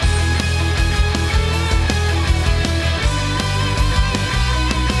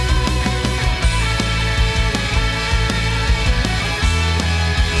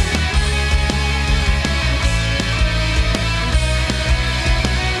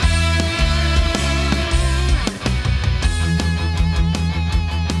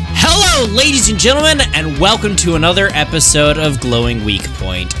ladies and gentlemen, and welcome to another episode of Glowing Weak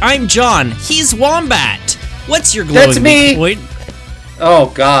Point. I'm John. He's Wombat. What's your glowing weak point?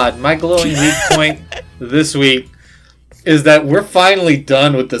 Oh God, my glowing weak point this week is that we're finally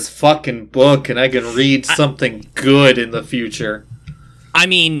done with this fucking book, and I can read something good in the future. I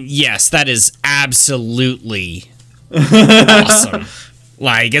mean, yes, that is absolutely awesome.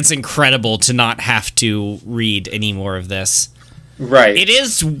 Like, it's incredible to not have to read any more of this. Right. It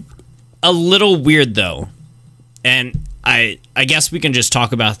is a little weird, though. And I guess we can just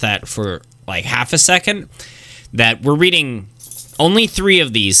talk about that for, like, half a second. That we're reading only 3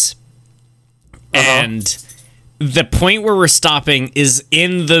 of these. And the point where we're stopping is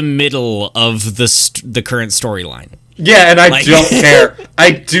in the middle of the current storyline. Yeah, and I don't care.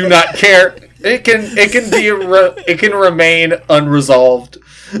 I do not care. It can remain unresolved.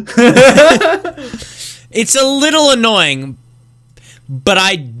 It's a little annoying, but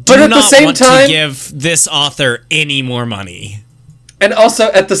I do not want to give this author any more money. And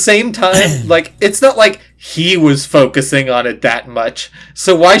also, at the same time, like, it's not like he was focusing on it that much,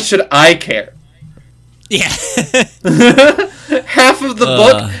 so why should I care? Yeah. Half of the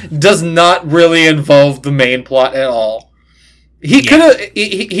book does not really involve the main plot at all. He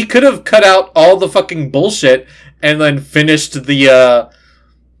could have cut out all the fucking bullshit and then finished the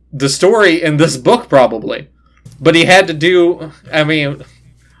story in this book, probably. But he had to do... I mean,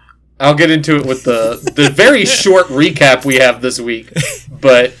 I'll get into it with the very short recap we have this week.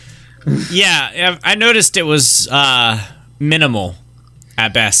 But... yeah, I noticed it was minimal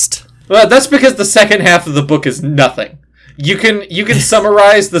at best. Well, that's because the second half of the book is nothing. You can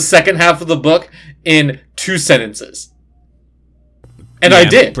summarize the second half of the book in 2 sentences. And I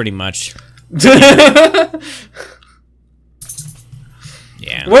did. Pretty much. Yeah.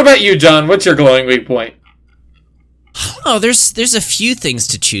 What about you, John? What's your glowing weak point? Oh, there's a few things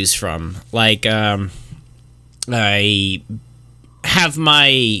to choose from. Like, I have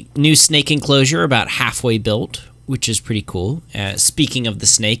my new snake enclosure about halfway built, which is pretty cool. Speaking of the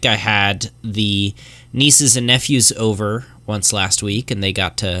snake, I had the nieces and nephews over once last week, and they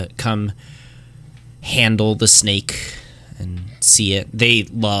got to come handle the snake and see it. They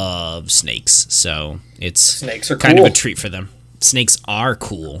love snakes, so it's kind of a treat for them. Snakes are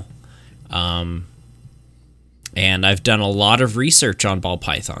cool. And I've done a lot of research on ball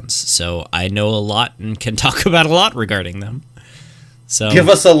pythons, so I know a lot and can talk about a lot regarding them. So give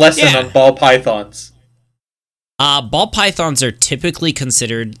us a lesson on ball pythons. Ball pythons are typically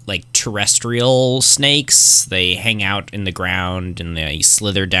considered like terrestrial snakes. They hang out in the ground and they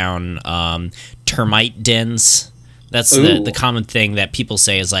slither down termite dens. That's the common thing that people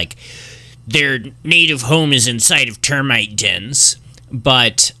say is like their native home is inside of termite dens.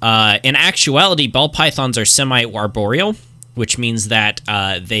 But in actuality, ball pythons are semi-arboreal, which means that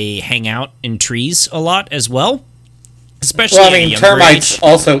they hang out in trees a lot as well. Especially well, I mean, termites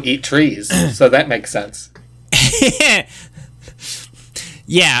also eat trees, so that makes sense.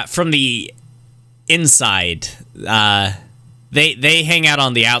 Yeah, from the inside. They hang out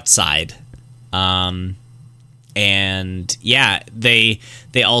on the outside. And yeah, they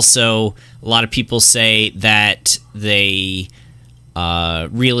also, a lot of people say that they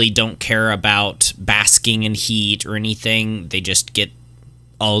really don't care about basking in heat or anything. They just get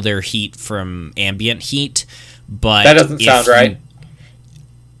all their heat from ambient heat. But that doesn't sound right.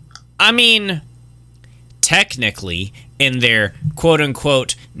 I mean, technically, in their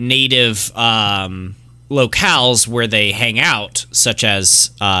quote-unquote native locales where they hang out, such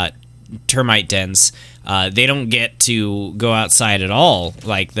as termite dens, they don't get to go outside at all.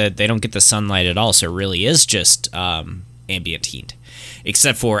 Like, they don't get the sunlight at all, so it really is just ambient heat.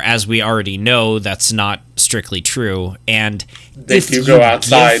 Except for, as we already know, that's not strictly true. And they do go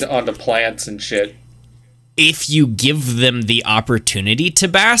outside onto plants and shit. If you give them the opportunity to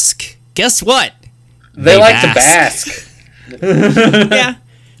bask, guess what? They like to bask. Yeah.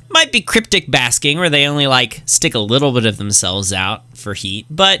 Might be cryptic basking, where they only, like, stick a little bit of themselves out for heat.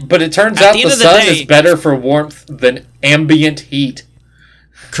 But it turns out the sun is better for warmth than ambient heat.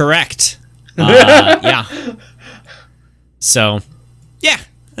 Correct. Yeah. So, yeah.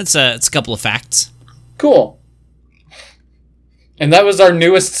 It's a couple of facts. Cool. And that was our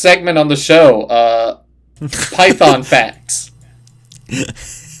newest segment on the show. Python facts.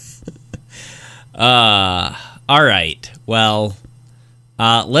 All right. Well,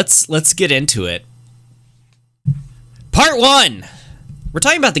 let's get into it. Part 1. We're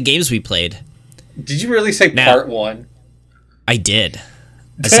talking about the games we played. Did you really say part 1? I did.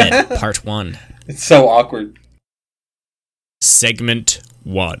 I said part 1. It's so awkward. Segment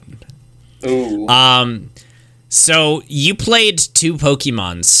 1. Ooh. So you played 2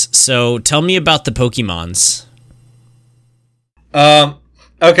 Pokemons. So tell me about the Pokemons.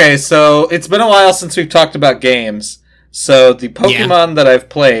 Okay, so it's been a while since we've talked about games. So the Pokemon that I've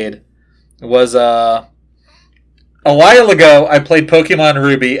played was, a while ago, I played Pokemon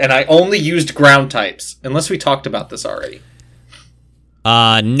Ruby, and I only used ground types. Unless we talked about this already.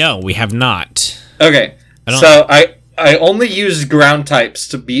 No, we have not. Okay, so I only used ground types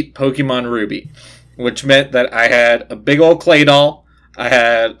to beat Pokemon Ruby, which meant that I had a big old Claydol, I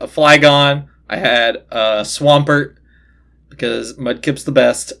had a Flygon, I had a Swampert, because Mudkip's the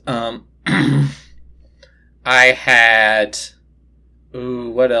best. I had... Ooh,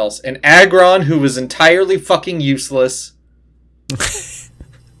 what else? An Aggron who was entirely fucking useless.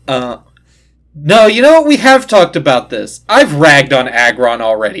 No, you know what? We have talked about this. I've ragged on Aggron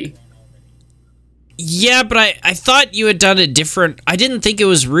already. Yeah, but I thought you had done a different... I didn't think it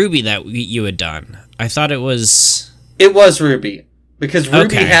was Ruby that you had done. I thought it was... It was Ruby. Because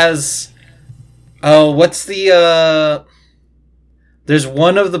Ruby has... Oh, what's the... There's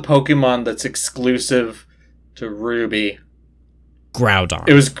one of the Pokemon that's exclusive to Ruby. Groudon.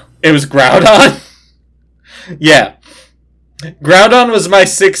 It was Groudon? Yeah. Groudon was my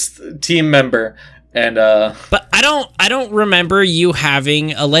 6th team member, and But I don't remember you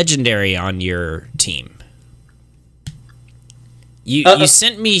having a legendary on your team. You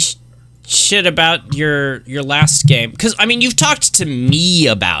sent me shit about your last game, because I mean you've talked to me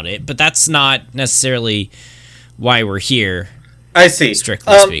about it, but that's not necessarily why we're here. I see.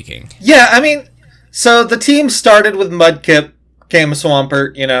 Strictly speaking. Yeah, I mean, so the team started with Mudkip, came a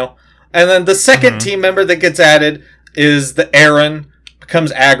Swampert, you know, and then the second team member that gets added is the Aaron,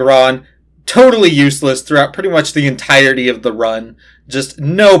 becomes Aggron, totally useless throughout pretty much the entirety of the run. Just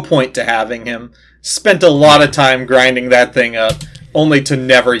no point to having him. Spent a lot of time grinding that thing up, only to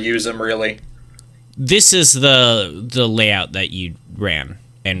never use him, really. This is the layout that you ran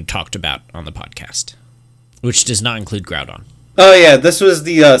and talked about on the podcast, which does not include Groudon. Oh yeah, this was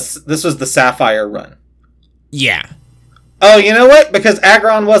the Sapphire run. Yeah. Oh, you know what? Because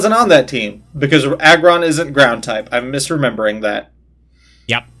Aggron wasn't on that team. Because Aggron isn't ground type. I'm misremembering that.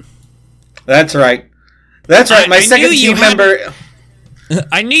 Yep. That's right. That's right. My second team member...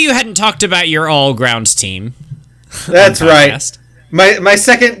 I knew you hadn't talked about your all-grounds team. That's right. My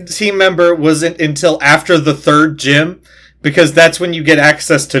second team member wasn't until after the 3rd gym, because that's when you get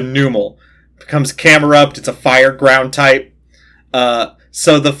access to Numel. Becomes Camerupt, it's a fire ground type.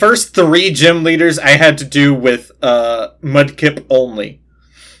 So the first 3 gym leaders I had to do with Mudkip only,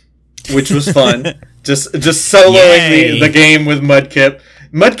 which was fun. just soloing the game with Mudkip.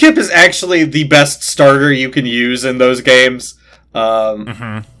 Mudkip is actually the best starter you can use in those games,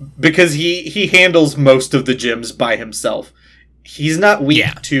 because he handles most of the gyms by himself. He's not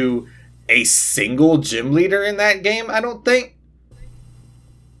weak to a single gym leader in that game, I don't think.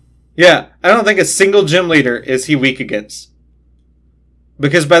 Yeah, I don't think a single gym leader is he weak against.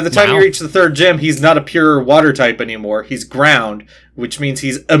 Because by the time you reach the 3rd gym, he's not a pure water type anymore. He's ground, which means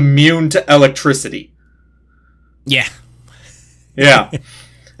he's immune to electricity. Yeah. Yeah.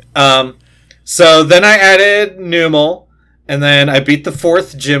 So then I added Numel, and then I beat the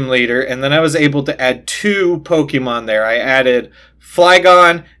 4th gym leader, and then I was able to add 2 Pokemon there. I added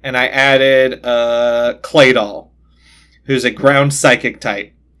Flygon, and I added Claydol, who's a ground psychic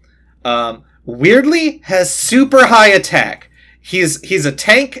type. Weirdly, has super high attack. He's a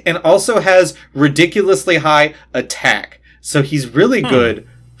tank and also has ridiculously high attack. So he's really good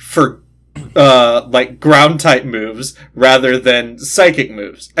for like ground type moves rather than psychic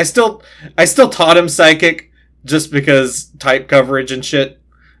moves. I still taught him psychic just because type coverage and shit,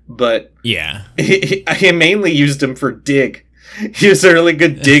 but yeah. I mainly used him for dig. He was a really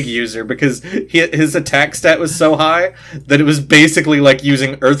good dig user because his attack stat was so high that it was basically like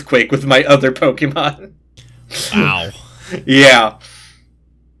using Earthquake with my other Pokemon. Wow. Yeah.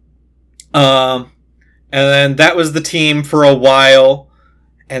 And then that was the team for a while.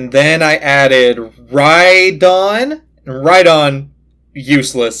 And then I added Rhydon. Rhydon,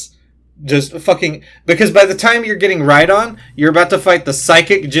 useless. Just fucking... Because by the time you're getting Rhydon, you're about to fight the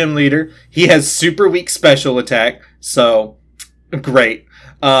Psychic Gym Leader. He has super weak special attack. So, great.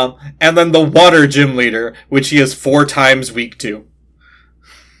 And then the Water Gym Leader, which he is 4 times weak to.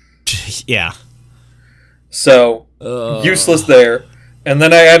 Yeah. So, useless there. And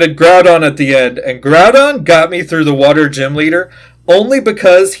then I added Groudon at the end. And Groudon got me through the Water Gym Leader only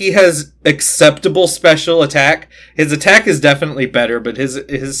because he has acceptable special attack. His attack is definitely better, but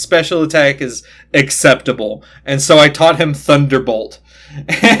his special attack is acceptable. And so I taught him Thunderbolt.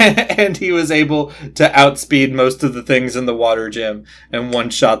 And he was able to outspeed most of the things in the Water Gym and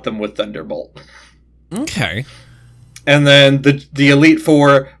one-shot them with Thunderbolt. Okay. And then the Elite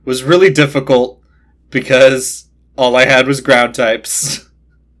Four was really difficult because all I had was ground types.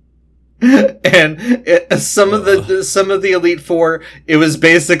 And some of the Elite Four, it was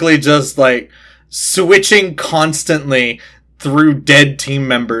basically just like switching constantly through dead team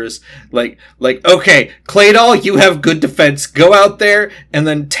members. Like okay, Claydol, you have good defense. Go out there and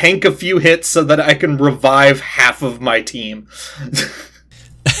then tank a few hits so that I can revive half of my team.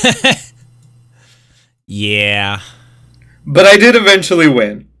 Yeah. But I did eventually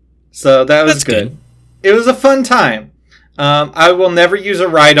win. So that's good. It was a fun time. I will never use a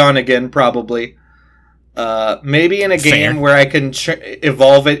Rhydon again, probably. Maybe in a game where I can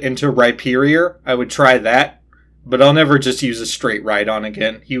evolve it into Rhyperior, I would try that. But I'll never just use a straight Rhydon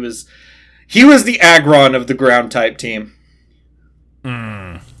again. He was the Aggron of the ground type team.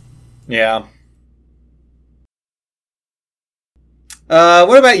 Yeah.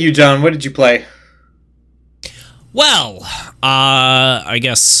 What about you, John? What did you play? Well, I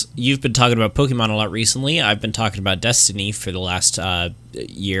guess you've been talking about Pokemon a lot recently. I've been talking about Destiny for the last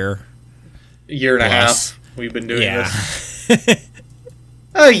year and a half. We've been doing this.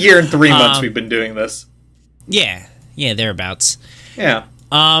 A year and 3 months we've been doing this. Yeah, thereabouts. Yeah.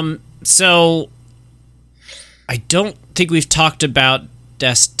 So I don't think we've talked about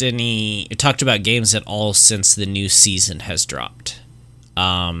Destiny, talked about games at all since the new season has dropped.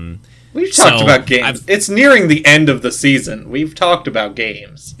 We've talked about games. It's nearing the end of the season. We've talked about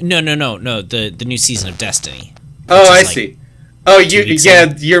games. No. The new season of Destiny. Oh, I see. Oh,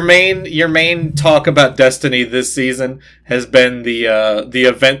 your main talk about Destiny this season has been the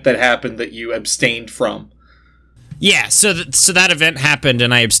event that happened that you abstained from. Yeah, so that event happened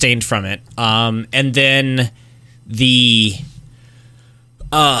and I abstained from it. And then the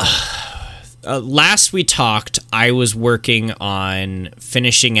last we talked, I was working on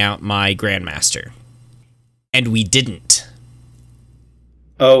finishing out my Grandmaster, and we didn't.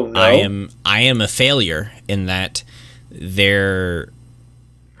 Oh no! I am a failure in that there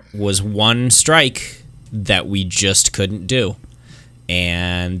was one strike that we just couldn't do,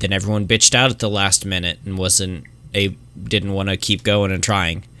 and then everyone bitched out at the last minute and didn't want to keep going and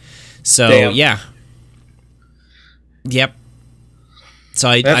trying. So damn. Yeah. Yep. So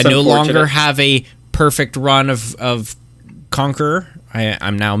I no longer have a perfect run of Conqueror.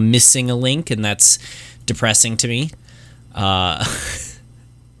 I'm now missing a Link, and that's depressing to me. But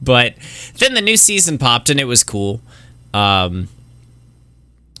then the new season popped, and it was cool. There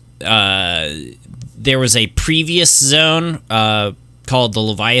was a previous zone called the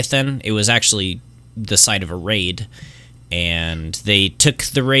Leviathan. It was actually the site of a raid, and they took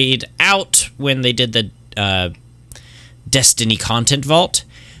the raid out when they did the Destiny Content Vault,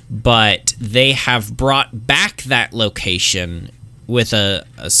 but they have brought back that location with a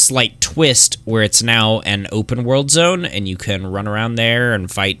slight twist where it's now an open world zone and you can run around there and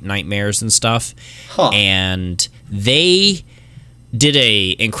fight nightmares and stuff. And they did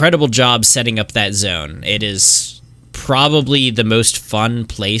a incredible job setting up that zone. It is probably the most fun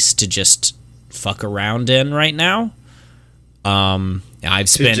place to just fuck around in right now. I've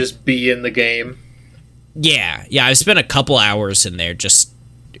spent to just be in the game. Yeah, I've spent a couple hours in there just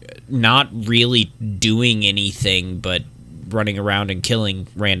not really doing anything but running around and killing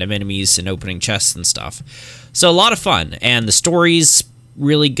random enemies and opening chests and stuff. So a lot of fun, and the story's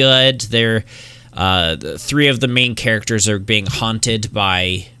really good. They're three of the main characters are being haunted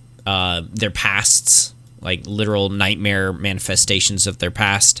by their pasts, like literal nightmare manifestations of their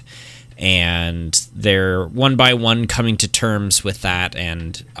past, and they're one by one coming to terms with that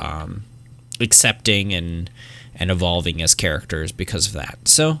and accepting and evolving as characters because of that.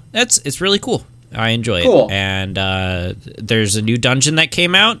 So it's really cool. I enjoy it. And there's a new dungeon that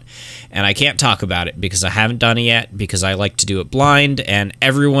came out, and I can't talk about it because I haven't done it yet because I like to do it blind, and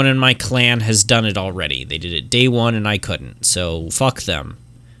everyone in my clan has done it already. They did it day one and I couldn't, so fuck them.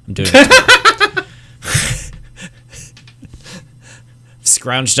 I'm doing it.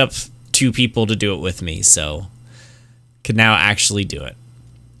 Scrounged up 2 people to do it with me, so can now actually do it.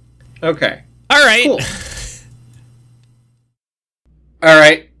 Okay. All right. Cool. All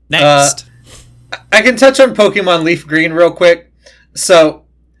right. Next. I can touch on Pokemon Leaf Green real quick. So,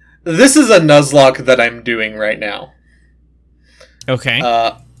 this is a Nuzlocke that I'm doing right now. Okay.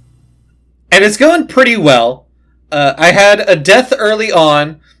 And it's going pretty well. I had a death early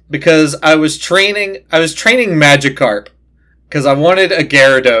on because I was training Magikarp because I wanted a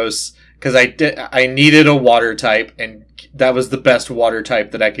Gyarados because I needed a water type, and that was the best water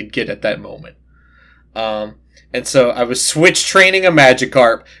type that I could get at that moment. And so I was switch training a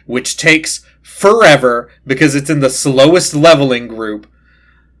Magikarp, which takes forever because it's in the slowest leveling group.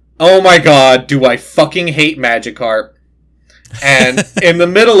 oh my god, do I fucking hate Magikarp. And in the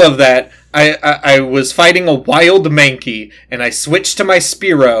middle of that, I was fighting a wild Mankey, and I switched to my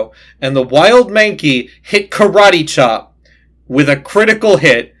Spearow, and the wild Mankey hit Karate Chop with a critical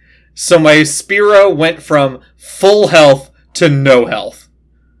hit, so my Spearow went from full health to no health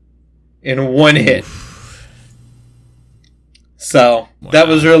in one hit. So, that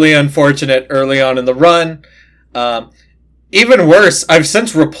was really unfortunate early on in the run. Even worse, I've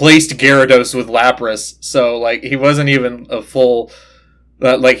since replaced Gyarados with Lapras, so, like, he wasn't even a full...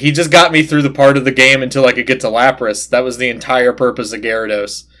 like, he just got me through the part of the game until I could get to Lapras. That was the entire purpose of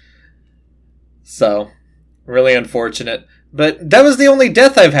Gyarados. So, really unfortunate. But that was the only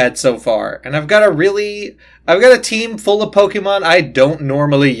death I've had so far, and I've got a team full of Pokemon I don't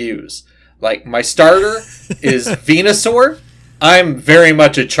normally use. Like, my starter is Venusaur. I'm very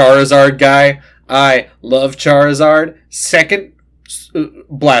much a Charizard guy. I love Charizard. Second,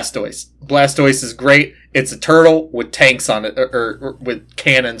 Blastoise. Blastoise is great. It's a turtle with tanks on it, or with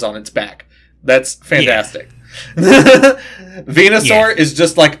cannons on its back. That's fantastic. Yeah. Venusaur is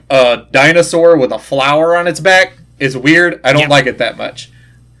just like a dinosaur with a flower on its back. It's weird. I don't like it that much.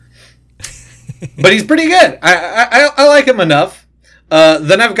 But he's pretty good. I like him enough.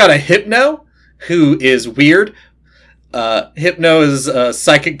 Then I've got a Hypno, who is weird. Hypno is a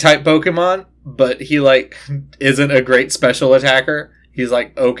psychic-type Pokemon, but he, like, isn't a great special attacker. He's,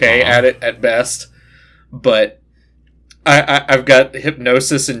 like, okay at it at best. But I've got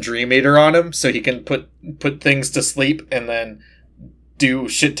Hypnosis and Dream Eater on him, so he can put things to sleep and then do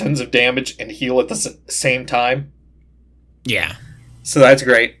shit tons of damage and heal at the same time. Yeah. So that's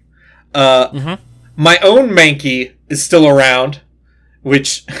great. My own Mankey is still around,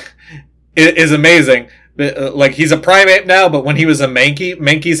 which is amazing. Like, he's a Primeape now, but when he was a Mankey,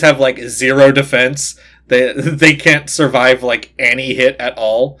 Mankeys have, like, 0 defense. They can't survive, like, any hit at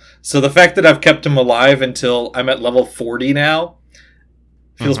all. So the fact that I've kept him alive until I'm at level 40 now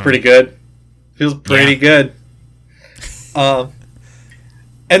feels pretty good. Feels pretty good.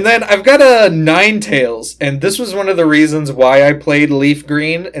 And then I've got a Ninetales, and this was one of the reasons why I played Leaf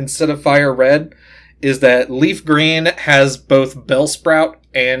Green instead of Fire Red, is that Leaf Green has both Bellsprout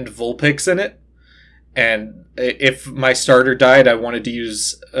and Vulpix in it. And if my starter died, I wanted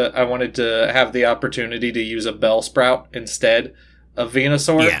to have the opportunity to use a Bellsprout instead of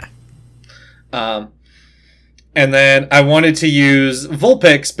Venusaur. Yeah. And then I wanted to use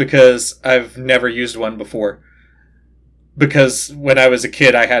Vulpix because I've never used one before. Because when I was a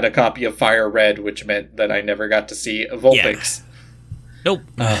kid, I had a copy of Fire Red, which meant that I never got to see a Vulpix. Yeah. Nope.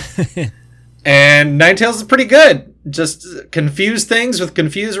 And Ninetales is pretty good. Just confuse things with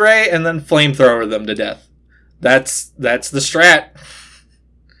Confuse Ray and then flamethrower them to death. That's the strat.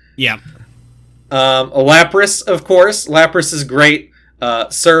 Yeah. Lapras, of course. Lapras is great.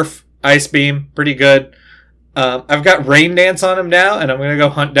 Surf, Ice Beam, pretty good. I've got Rain Dance on him now, and I'm going to go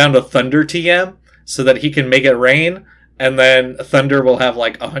hunt down to Thunder TM so that he can make it rain, and then Thunder will have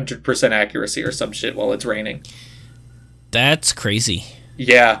like 100% accuracy or some shit while it's raining. That's crazy.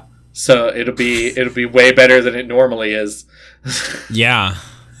 Yeah. So it'll be way better than it normally is. Yeah.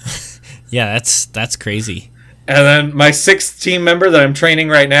 Yeah, that's crazy. And then my 6th team member that I'm training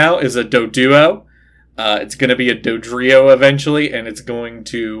right now is a Doduo. It's going to be a Dodrio eventually, and it's going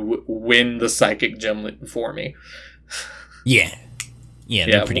to win the Psychic Gem for me. Yeah. Yeah,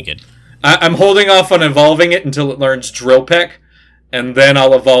 they're pretty good. I'm holding off on evolving it until it learns Drill Peck, and then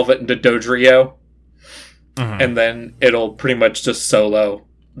I'll evolve it into Dodrio. And then it'll pretty much just solo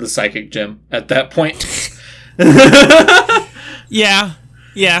the Psychic Gem at that point. Yeah.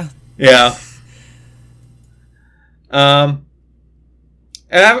 And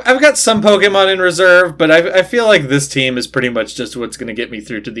I've got some Pokemon in reserve, but I feel like this team is pretty much just what's going to get me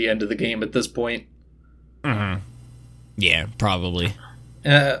through to the end of the game at this point. Yeah, probably.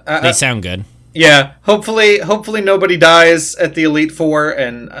 They sound good. Yeah, hopefully nobody dies at the Elite Four,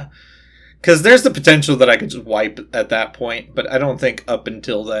 and because there's the potential that I could just wipe at that point, but I don't think up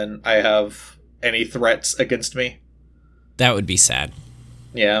until then I have any threats against me. That would be sad.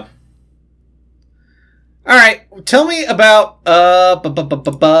 Yeah. All right, tell me about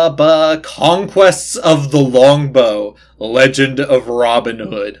Conquests of the Longbow, Legend of Robin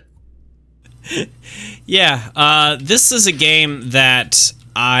Hood. Yeah, this is a game that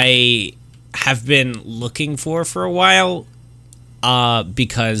I have been looking for a while,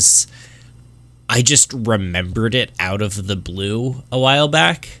 because I just remembered it out of the blue a while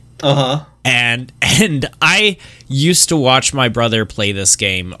back. And I used to watch my brother play this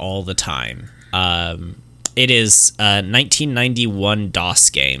game all the time. It is a 1991 DOS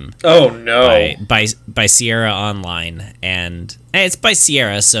game. Oh no! By Sierra Online, and it's by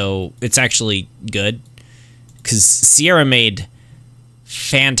Sierra, so it's actually good because Sierra made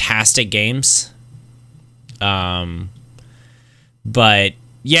fantastic games. But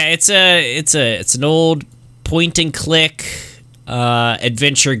yeah, it's an old point and click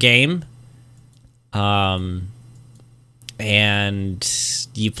adventure game. And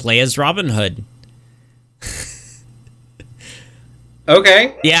you play as Robin Hood.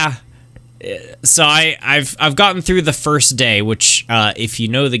 Okay. Yeah. So I've gotten through the first day, which if you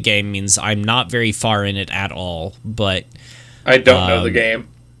know the game means I'm not very far in it at all, but I don't know the game.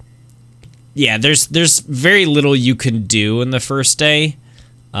 Yeah, there's very little you can do in the first day.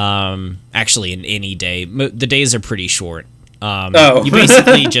 Actually in any day. The days are pretty short. You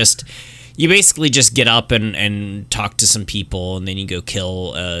basically just get up and talk to some people, and then you go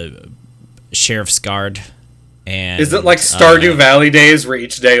kill a sheriff's guard. And is it like Stardew Valley days where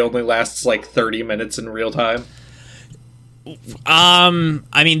each day only lasts like 30 minutes in real time?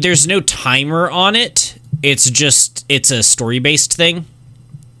 I mean, there's no timer on it. It's a story-based thing.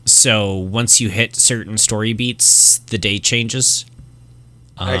 So once you hit certain story beats, the day changes.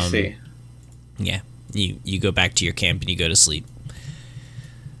 I see. Yeah, you go back to your camp and you go to sleep.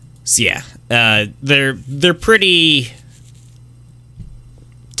 So yeah, they're pretty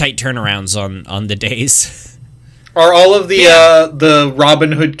tight turnarounds on the days. Are all of the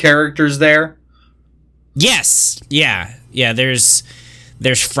Robin Hood characters there? Yes. Yeah. There's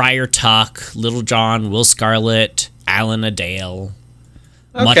Friar Tuck, Little John, Will Scarlet, Alan Adale,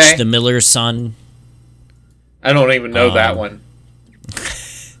 Much the Miller's Son. I don't even know that one.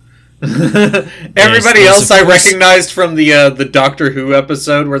 Everybody else I recognized from the Doctor Who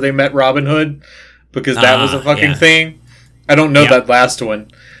episode where they met Robin Hood, because that was a fucking thing. I don't know that last one.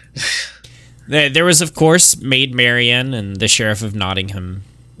 There was, of course, Maid Marian and the Sheriff of Nottingham.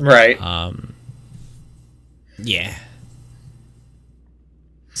 Right. Yeah.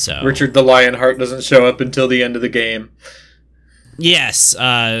 So Richard the Lionheart doesn't show up until the end of the game. Yes.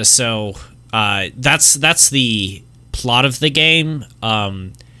 So that's the plot of the game.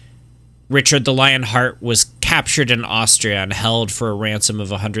 Richard the Lionheart was captured in Austria and held for a ransom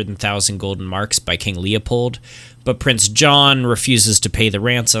of 100,000 golden marks by King Leopold, but Prince John refuses to pay the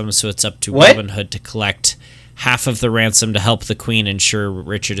ransom, so it's up to Robin Hood to collect half of the ransom to help the Queen ensure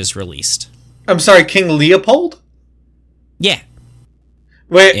Richard is released. I'm sorry, King Leopold? Yeah.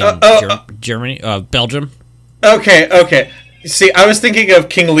 Wait, Germany? Belgium? Okay. See, I was thinking of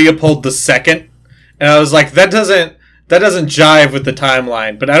King Leopold II, and I was like, that doesn't jive with the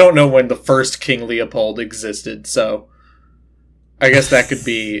timeline, but I don't know when the first King Leopold existed, so I guess that could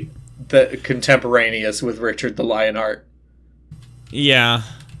be the contemporaneous with Richard the Lionheart. Yeah.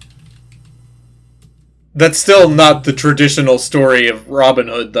 That's still not the traditional story of Robin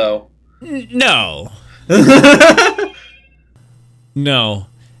Hood, though. No. No.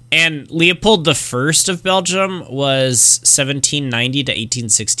 And Leopold I of Belgium was 1790 to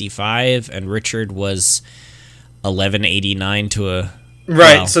 1865, and Richard was 1189 to a...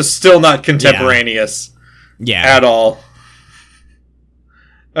 Right, well, so still not contemporaneous. Yeah. At all.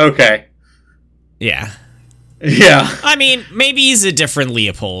 Okay. Yeah. Yeah. I mean, maybe he's a different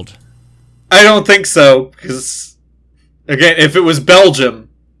Leopold. I don't think so, because, again, if it was Belgium,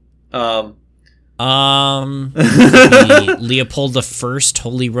 Leopold I,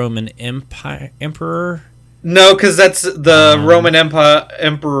 Holy Roman Emperor? No, because that's the Roman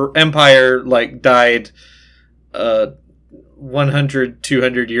Empire like died 100,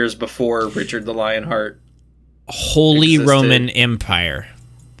 200 years before Richard the Lionheart. Holy Roman Empire.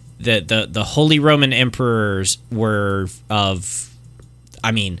 The Holy Roman Emperors were of...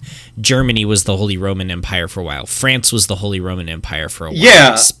 I mean, Germany was the Holy Roman Empire for a while. France was the Holy Roman Empire for a while.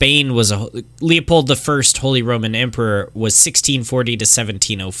 Yeah. Spain was Leopold I, Holy Roman Emperor, was 1640 to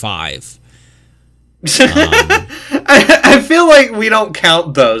 1705. I feel like we don't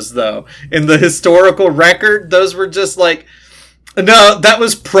count those, though. In the historical record, those were just like... No, that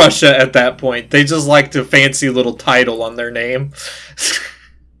was Prussia at that point. They just liked a fancy little title on their name.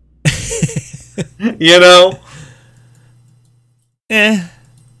 You know?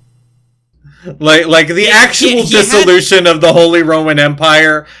 Like the actual dissolution of the Holy Roman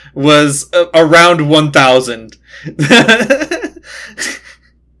Empire was around 1000.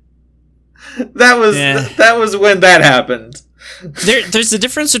 That was when that happened. There's a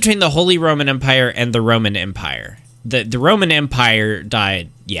difference between the Holy Roman Empire and the Roman Empire. The Roman Empire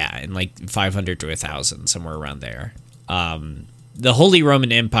died, in like 500 to 1000, somewhere around there. The Holy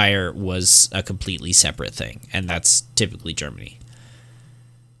Roman Empire was a completely separate thing, and that's typically Germany.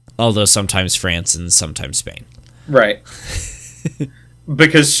 Although sometimes France and sometimes Spain. Right.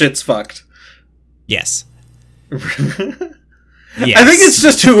 Because shit's fucked. Yes. Yes. I think it's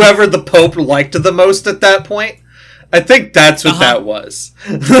just whoever the Pope liked the most at that point. I think that's what that was.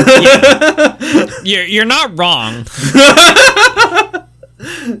 Yeah. You're not wrong.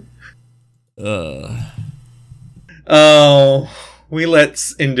 Oh, we let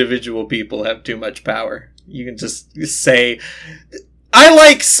individual people have too much power. You can just say, I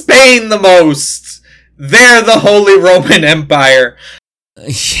like Spain the most. They're the Holy Roman Empire.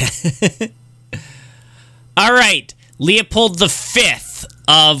 All right. Leopold V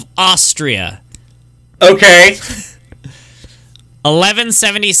of Austria. Okay.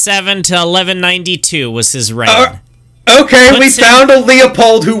 1177 to 1192 was his reign. Okay, we found a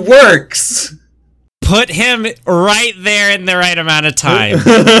Leopold who works. Put him right there in the right amount of time.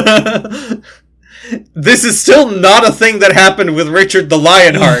 This is still not a thing that happened with Richard the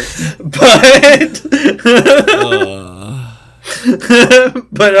Lionheart, but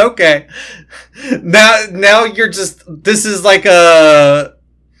but okay. Now you're just, this is like a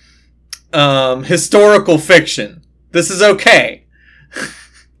historical fiction. This is okay.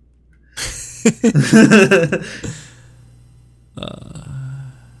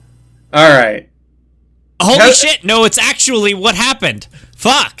 All right. Holy shit! No, it's actually what happened.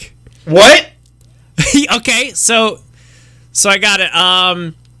 Fuck. What? Okay, so I got it.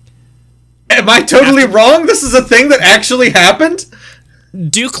 Am I totally wrong? This is a thing that actually happened?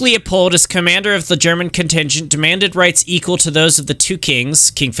 Duke Leopold, as commander of the German contingent, demanded rights equal to those of the two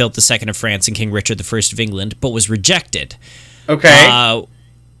kings, King Philip II of France and King Richard I of England, but was rejected. Okay.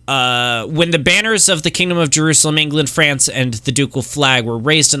 When the banners of the Kingdom of Jerusalem, England, France, and the ducal flag were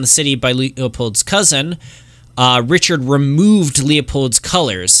raised in the city by Leopold's cousin, Richard removed Leopold's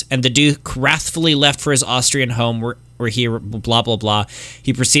colors, and the Duke wrathfully left for his Austrian home where he, blah, blah, blah.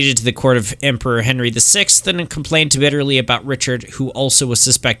 He proceeded to the court of Emperor Henry VI and complained bitterly about Richard, who also was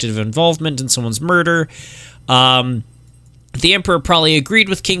suspected of involvement in someone's murder. The emperor probably agreed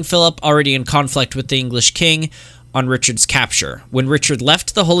with King Philip, already in conflict with the English king, on Richard's capture. When Richard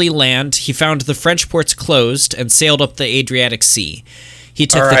left the Holy Land, he found the French ports closed and sailed up the Adriatic Sea. He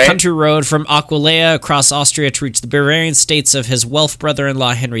took the country road from Aquileia across Austria to reach the Bavarian states of his Welf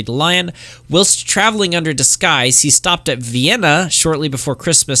brother-in-law Henry the Lion. Whilst traveling under disguise, he stopped at Vienna shortly before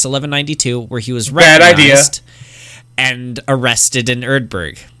Christmas 1192, where he was recognized and arrested in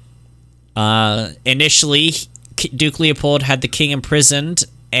Erdberg. Initially, Duke Leopold had the king imprisoned,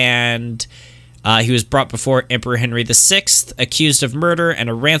 and he was brought before Emperor Henry VI, accused of murder, and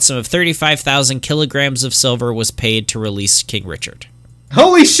a ransom of 35,000 kilograms of silver was paid to release King Richard.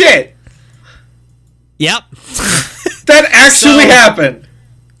 Holy shit! Yep. That actually happened!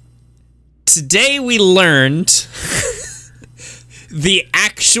 Today we learned the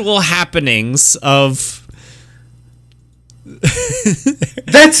actual happenings of...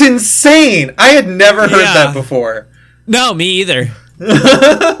 That's insane! I had never heard that before. No, me either.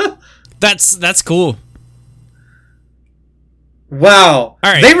 That's cool. Wow. All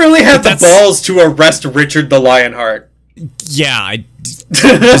right. They really had the balls to arrest Richard the Lionheart. Yeah,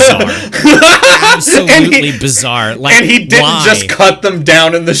 bizarre. Absolutely bizarre. Like, and he didn't just cut them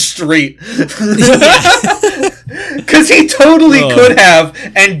down in the street. Because he totally could have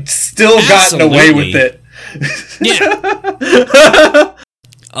and still gotten away with it. Yeah.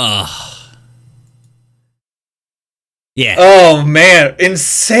 Yeah. Oh, man.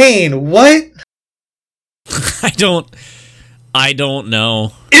 Insane. What? I don't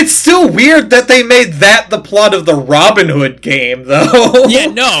know. It's still weird that they made that the plot of the Robin Hood game, though. Yeah,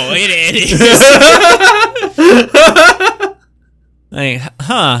 no, it is. Like,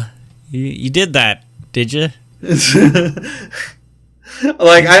 you did that, did you?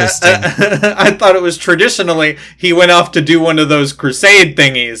 Like, I thought it was traditionally he went off to do one of those crusade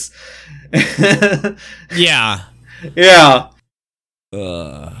thingies. Yeah. Yeah.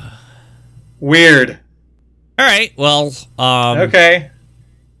 Weird. All right. Well. Okay.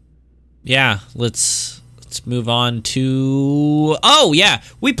 Yeah. Let's move on to. Oh yeah,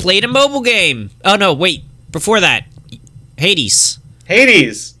 we played a mobile game. Oh no, wait. Before that, Hades.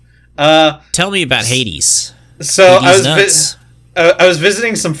 Hades. Tell me about Hades. So I was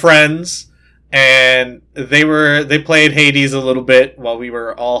visiting some friends, and they played Hades a little bit while we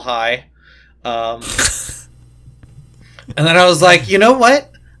were all high. And then I was like, you know what?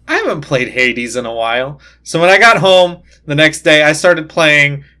 I haven't played Hades in a while. So when I got home the next day, I started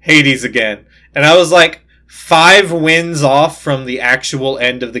playing Hades again. And I was like 5 wins off from the actual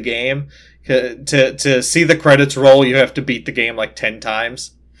end of the game. To see the credits roll, you have to beat the game like 10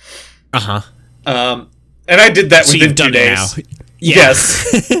 times. Uh-huh. And I did that within 2 days.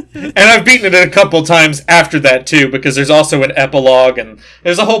 Yes. And I've beaten it a couple times after that, too, because there's also an epilogue, and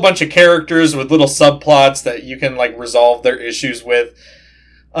there's a whole bunch of characters with little subplots that you can, like, resolve their issues with.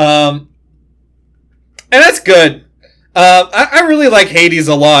 And that's good. I really like Hades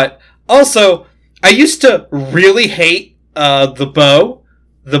a lot. Also, I used to really hate the bow.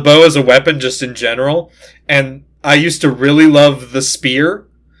 The bow as a weapon, just in general. And I used to really love the spear.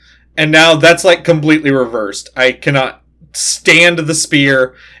 And now that's, like, completely reversed. I cannot stand the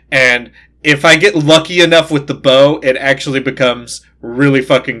spear, and if I get lucky enough with the bow, it actually becomes really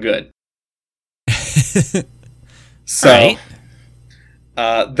fucking good. So, right.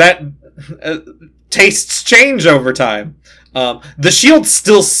 That tastes change over time. The shield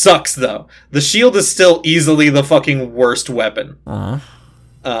still sucks, though. The shield is still easily the fucking worst weapon.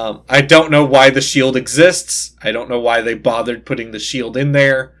 I don't know why the shield exists. I don't know why they bothered putting the shield in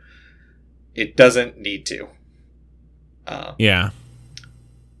there. It doesn't need to. Yeah.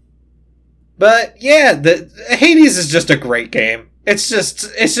 But yeah, the Hades is just a great game. It's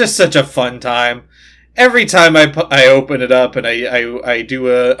just such a fun time. Every time I open it up and I do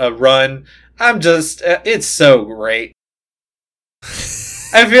a run, it's so great.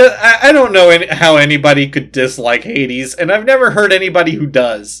 I don't know how anybody could dislike Hades, and I've never heard anybody who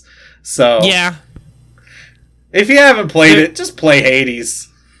does. So yeah, if you haven't played it, just play Hades.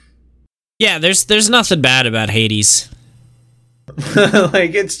 Yeah, there's nothing bad about Hades.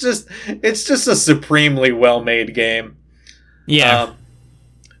 Like it's just a supremely well-made game. Yeah.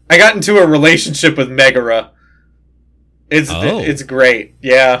 I got into a relationship with Megara. It's great.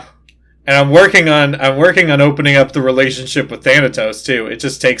 Yeah. And I'm working on opening up the relationship with Thanatos too. It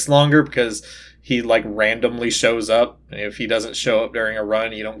just takes longer because he like randomly shows up. And if he doesn't show up during a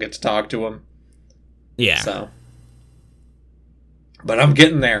run, you don't get to talk to him. Yeah. So but I'm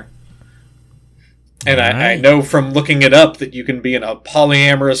getting there. And right. I know from looking it up that you can be in a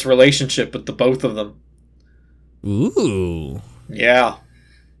polyamorous relationship with the both of them. Ooh. Yeah.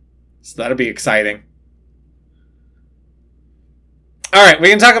 So that'll be exciting. Alright, we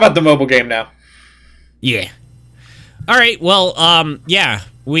can talk about the mobile game now. Yeah. Alright, well, yeah.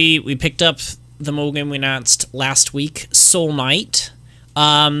 We picked up the mobile game we announced last week, Soul Knight.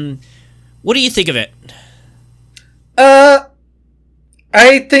 What do you think of it?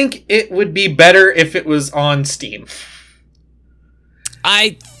 I think it would be better if it was on Steam.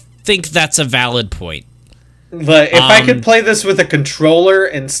 I think that's a valid point. But if I could play this with a controller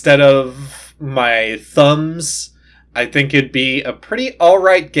instead of my thumbs, I think it'd be a pretty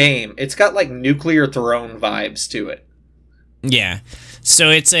alright game. It's got like Nuclear Throne vibes to it. Yeah. So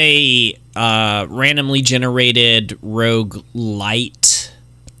it's a randomly generated roguelite.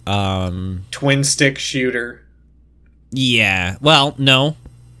 Twin stick shooter. Yeah. Well, no.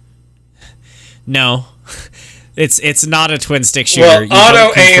 No. It's not a twin stick shooter. Well, you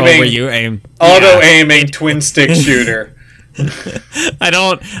auto aiming. Where you aim. Auto aiming twin stick shooter. I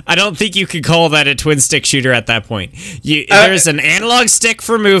don't think you could call that a twin stick shooter at that point. There's an analog stick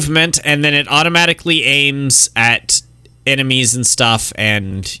for movement, and then it automatically aims at enemies and stuff,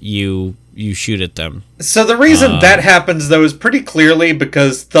 and you shoot at them. So the reason that happens, though, is pretty clearly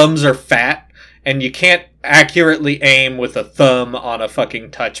because thumbs are fat, and you can't accurately aim with a thumb on a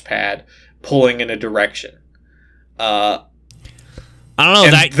fucking touchpad pulling in a direction. I don't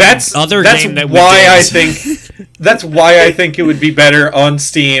know. That's why I think that's why I think it would be better on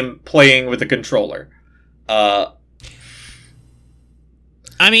Steam playing with a controller. I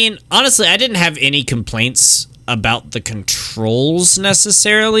mean, honestly, I didn't have any complaints about the controls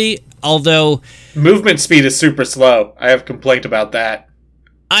necessarily, although movement speed is super slow. I have complaint about that.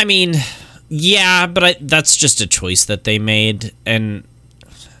 I mean, yeah, but that's just a choice that they made, and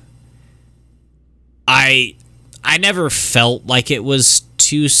I never felt like it was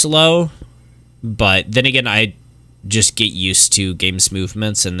too slow, but then again, I just get used to games'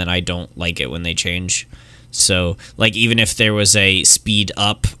 movements, and then I don't like it when they change. So, like, even if there was a speed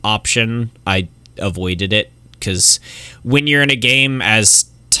up option, I avoided it, because when you're in a game as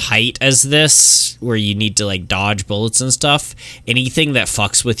tight as this, where you need to, like, dodge bullets and stuff, anything that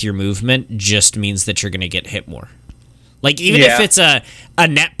fucks with your movement just means that you're going to get hit more. Like, even if it's a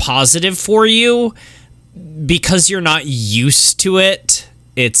net positive for you, because you're not used to it,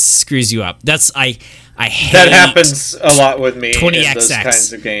 it screws you up. I hate that happens a lot with me 20XX. In those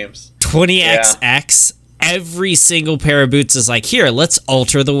kinds of games. 20XX. Every single pair of boots is like, here, let's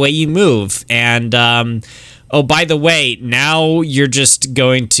alter the way you move. And, oh, by the way, now you're just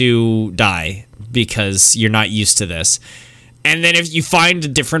going to die because you're not used to this. And then if you find a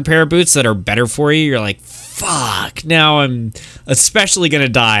different pair of boots that are better for you, you're like, fuck, now I'm especially going to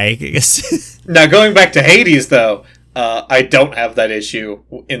die. Now, going back to Hades, though, I don't have that issue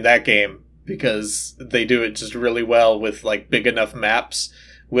in that game because they do it just really well with like big enough maps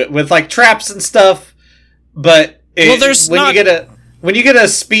with like traps and stuff. But when you get a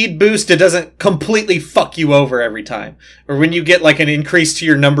speed boost, it doesn't completely fuck you over every time. Or when you get like an increase to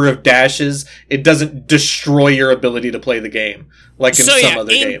your number of dashes, it doesn't destroy your ability to play the game like in some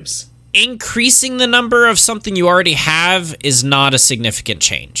other games. Increasing the number of something you already have is not a significant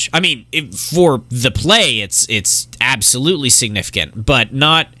change. I mean, for the play, it's absolutely significant, but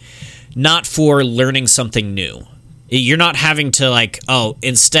not for learning something new. You're not having to like, oh,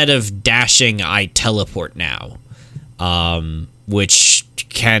 instead of dashing, I teleport now, which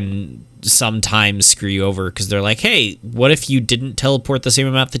can sometimes screw you over because they're like, hey, what if you didn't teleport the same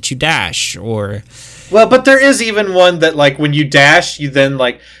amount that you dash? Or well, but there is even one that, like, when you dash, you then,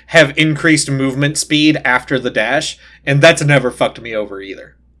 like, have increased movement speed after the dash, and that's never fucked me over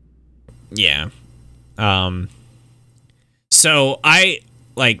either. Yeah. So I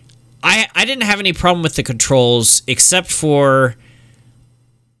didn't have any problem with the controls, except for...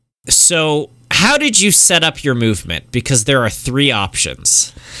 So, how did you set up your movement? Because there are 3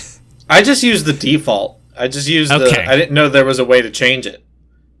 options. I just used the default. I just used I didn't know there was a way to change it.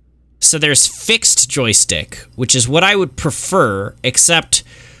 So there's fixed joystick, which is what I would prefer, except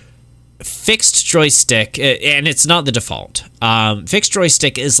fixed joystick, and it's not the default. Fixed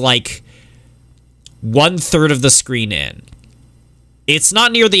joystick is like 1/3 of the screen in. It's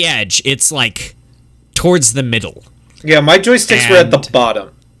not near the edge. It's like towards the middle. Yeah, my joysticks were at the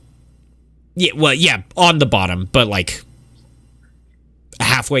bottom. Yeah, well, yeah, on the bottom, but like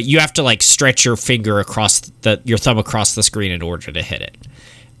halfway. You have to like stretch your finger across your thumb across the screen in order to hit it.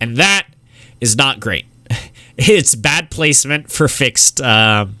 And that is not great. It's bad placement for fixed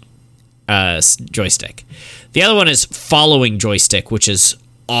joystick. The other one is following joystick, which is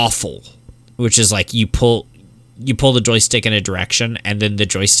awful. Which is like you pull the joystick in a direction, and then the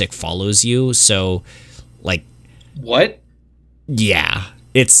joystick follows you. So, like, what? Yeah,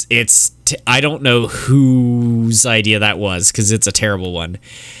 I don't know whose idea that was because it's a terrible one.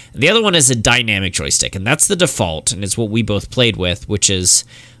 The other one is a dynamic joystick, and that's the default, and it's what we both played with, which is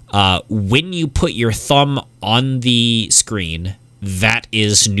when you put your thumb on the screen, that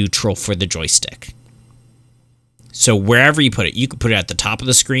is neutral for the joystick. So wherever you put it, you could put it at the top of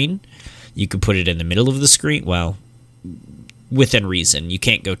the screen, you could put it in the middle of the screen, well, within reason. You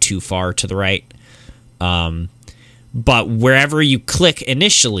can't go too far to the right. But wherever you click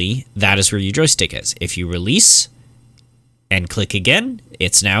initially, that is where your joystick is. If you release and click again,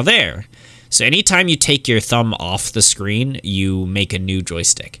 it's now there. So anytime you take your thumb off the screen, you make a new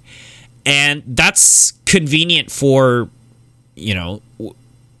joystick. And that's convenient for,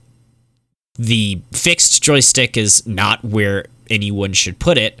 the fixed joystick is not where anyone should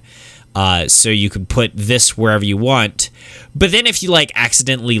put it. So you can put this wherever you want. But then if you like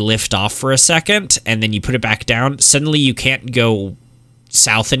accidentally lift off for a second and then you put it back down, suddenly you can't go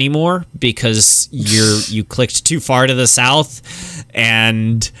south anymore because you clicked too far to the south,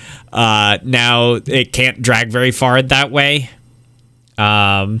 and now it can't drag very far that way.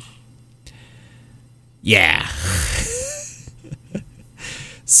 Yeah.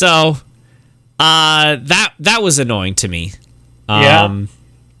 So that was annoying to me. Yeah.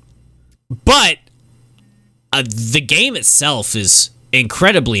 But the game itself is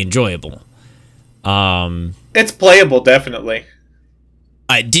incredibly enjoyable. It's playable, definitely.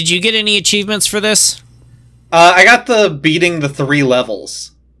 Did you get any achievements for this? I got beating the 3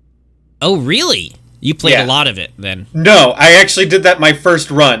 levels. Oh, really? You played a lot of it, then. No, I actually did that my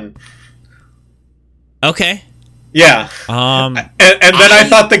first run. Okay. Yeah. And then I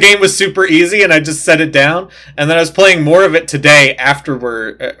thought the game was super easy, and I just set it down. And then I was playing more of it today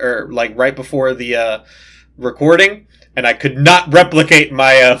like right before the recording, and I could not replicate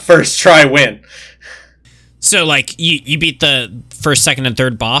my first try win. So, like, you beat the first, second, and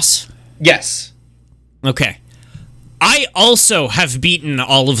third boss? Yes. Okay. I also have beaten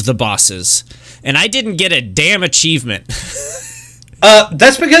all of the bosses, and I didn't get a damn achievement.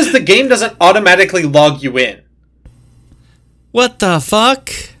 That's because the game doesn't automatically log you in. What the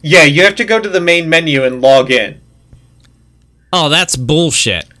fuck? Yeah, you have to go to the main menu and log in. Oh, that's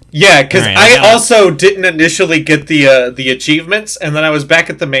bullshit. Yeah, because I also didn't initially get the achievements, and then I was back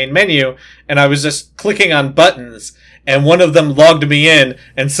at the main menu, and I was just clicking on buttons, and one of them logged me in,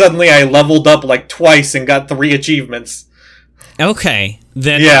 and suddenly I leveled up like twice and got 3 achievements. Okay,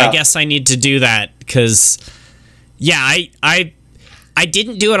 then yeah. I guess I need to do that, because, yeah, I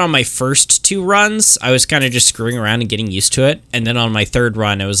didn't do it on my first 2 runs. I was kind of just screwing around and getting used to it, and then on my 3rd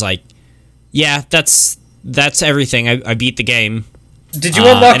run, I was like, yeah, that's everything. I beat the game. Did you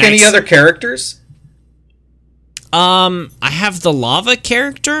unlock any other characters? I have the lava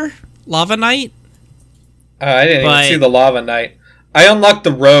character, Lava Knight. I didn't even see the Lava Knight. I unlocked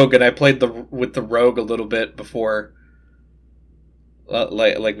the Rogue, and I played with the Rogue a little bit before,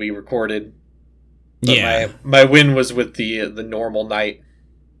 like we recorded. But yeah, my win was with the normal Knight.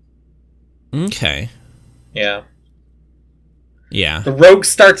 Okay. Yeah. Yeah. The Rogue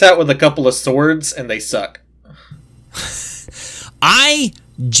starts out with a couple of swords, and they suck. I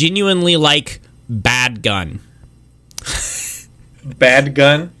genuinely like Bad Gun. Bad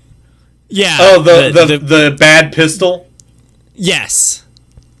Gun? Yeah. Oh, the bad pistol? Yes.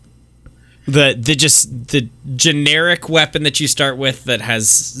 The generic weapon that you start with that has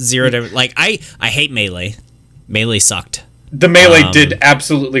zero to, like, I hate melee. Melee sucked. The melee did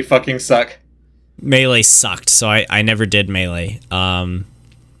absolutely fucking suck. Melee sucked, so I never did melee. But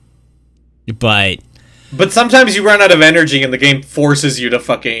sometimes you run out of energy and the game forces you to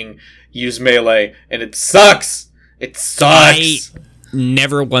fucking use melee, and it sucks. It sucks. I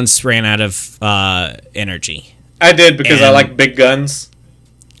never once ran out of energy. I did because I like big guns.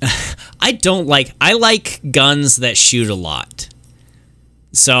 I like guns that shoot a lot.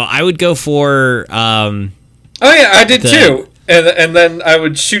 So I would go for oh yeah, I did too. And then I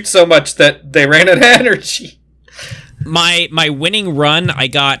would shoot so much that they ran out of energy. My winning run, I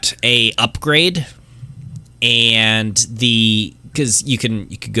got a upgrade, and because you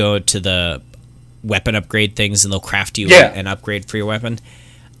could go to the weapon upgrade things and they'll craft you an upgrade for your weapon.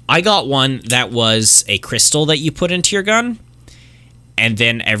 I got one that was a crystal that you put into your gun, and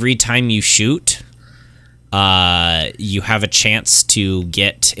then every time you shoot, you have a chance to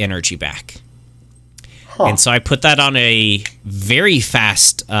get energy back. Huh. And so I put that on a very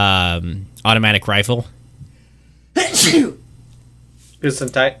fast automatic rifle. Good some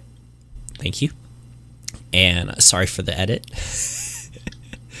tight. Thank you. And sorry for the edit.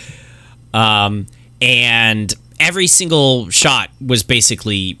 And every single shot was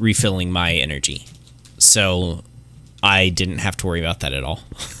basically refilling my energy. So I didn't have to worry about that at all.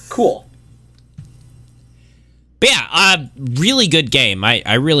 Cool. But yeah, really good game.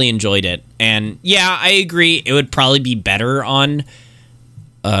 I really enjoyed it. And yeah, I agree. It would probably be better on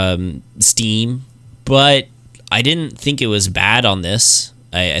Steam, but I didn't think it was bad on this.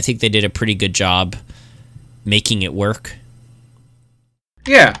 I think they did a pretty good job making it work.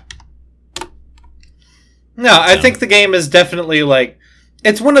 Yeah. No, I think the game is definitely, like,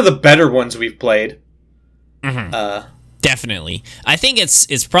 it's one of the better ones we've played. Mm-hmm. Definitely. I think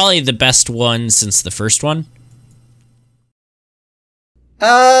it's probably the best one since the first one.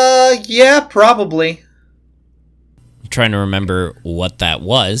 Yeah, probably. I'm trying to remember what that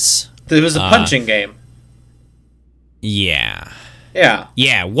was. It was a punching game. Yeah. Yeah.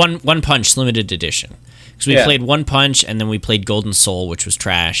 Yeah, One Punch limited edition. Because we played One Punch, and then we played Golden Soul, which was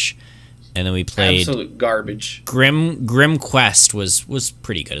trash. And then we played absolute garbage. Grim Quest was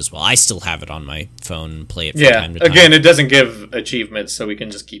pretty good as well. I still have it on my phone and play it from time to time. Again, it doesn't give achievements, so we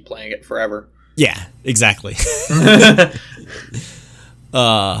can just keep playing it forever. Yeah, exactly.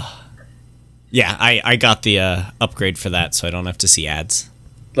 Yeah, I got the upgrade for that, so I don't have to see ads.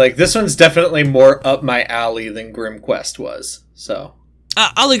 Like, this one's definitely more up my alley than Grim Quest was, so.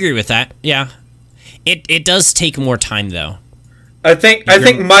 I'll agree with that, yeah. It does take more time, though. I think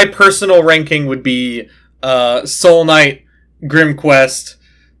my personal ranking would be Soul Knight, Grim Quest,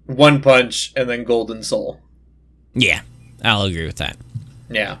 One Punch, and then Golden Soul. Yeah, I'll agree with that.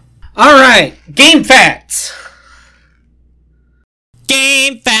 Yeah. All right, game facts.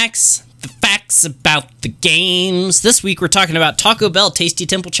 Game facts. The facts about the games. This week we're talking about Taco Bell Tasty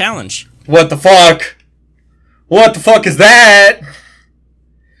Temple Challenge. What the fuck? What the fuck is that?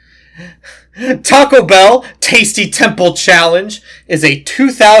 Taco Bell Tasty Temple Challenge is a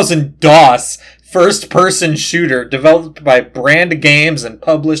 2000 DOS first-person shooter developed by Brand Games and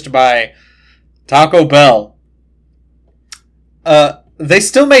published by Taco Bell. They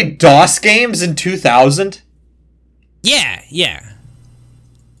still made DOS games in 2000? Yeah.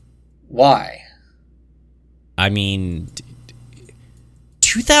 Why? I mean,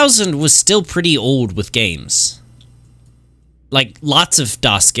 2000 was still pretty old with games. Like, lots of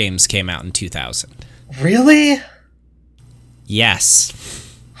DOS games came out in 2000. Really?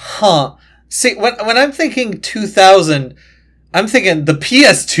 Yes. Huh. See, when I'm thinking 2000, I'm thinking the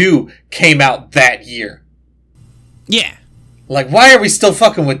PS2 came out that year. Yeah. Like, why are we still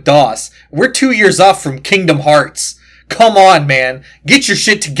fucking with DOS? We're 2 years off from Kingdom Hearts. Come on, man. Get your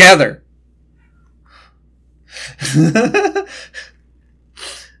shit together.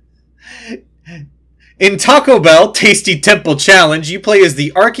 In Taco Bell Tasty Temple Challenge, you play as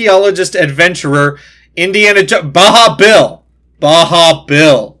the archaeologist adventurer Baja Bill.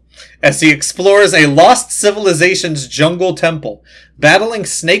 as he explores a lost civilization's jungle temple, battling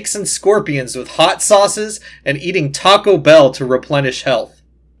snakes and scorpions with hot sauces and eating Taco Bell to replenish health.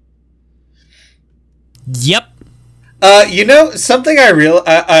 Yep. Something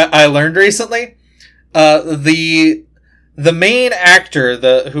I learned recently. The main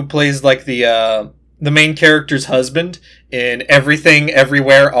actor, who plays like the main character's husband in Everything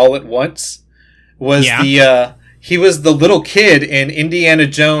Everywhere All at Once, was he was the little kid in Indiana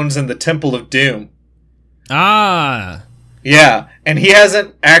Jones and the Temple of Doom. Ah. Yeah, and he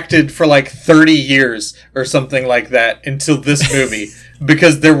hasn't acted for like 30 years or something like that until this movie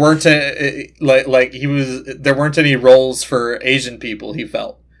because there weren't there weren't any roles for Asian people, he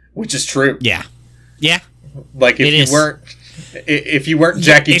felt, which is true. Yeah. Yeah. Like if you weren't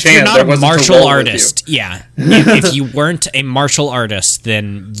Jackie Chan, you're not there wasn't a martial a role artist. with you. Yeah. if you weren't a martial artist,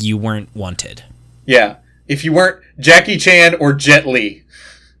 then you weren't wanted. Yeah. If you weren't Jackie Chan or Jet Li.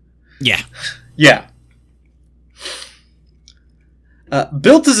 Yeah. Yeah.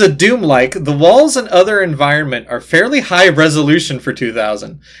 Built as a Doom-like, the walls and other environment are fairly high resolution for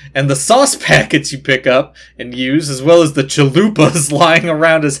 2000, and the sauce packets you pick up and use, as well as the chalupas lying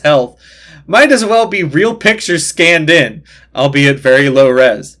around as health, might as well be real pictures scanned in, albeit very low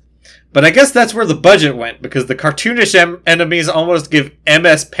res. But I guess that's where the budget went, because the cartoonish enemies almost give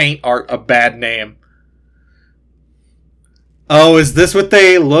MS Paint art a bad name. Oh, is this what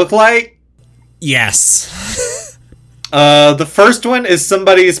they look like? Yes. The first one is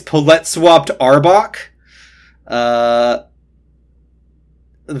somebody's Palette-swapped Arbok.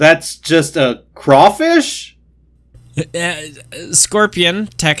 That's just a crawfish? Scorpion,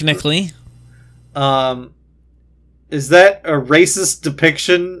 technically. Is that a racist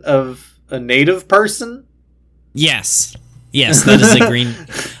depiction of a native person? Yes. Yes, that is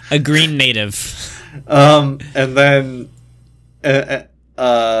a green native. And then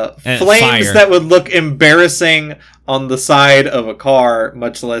flames fire. that would look embarrassing on the side of a car,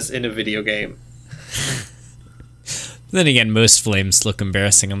 much less in a video game. Then again, most flames look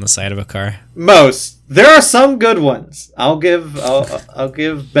embarrassing on the side of a car. Most. There are some good ones. I'll give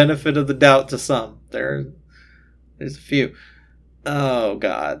benefit of the doubt to some. There's a few. Oh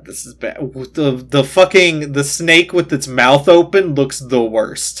god, this is bad. The snake with its mouth open looks the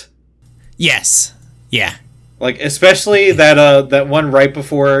worst. Yes. Yeah. Like especially that one right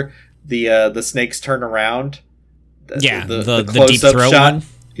before the snakes turn around. The deep throat shot. One.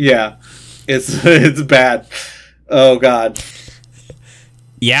 Yeah, it's bad. Oh god.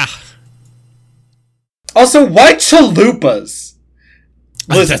 Yeah. Also, why chalupas?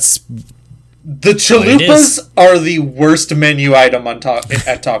 Listen, the chalupas are the worst menu item at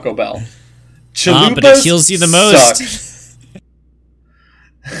Taco Bell. Chalupas, but it heals you the most.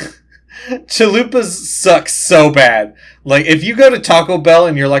 Chalupas suck so bad. Like, if you go to Taco Bell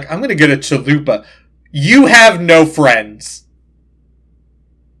and you're like, I'm gonna get a chalupa, you have no friends.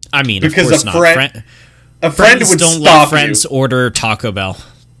 I mean, because of course not. A friend would don't stop let friends you. order Taco Bell.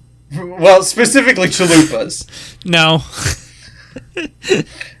 Well, specifically chalupas. No.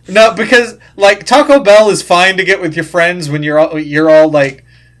 No, because like Taco Bell is fine to get with your friends when you're all like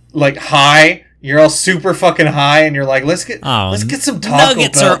high. You're all super fucking high, and you're like, let's get some Taco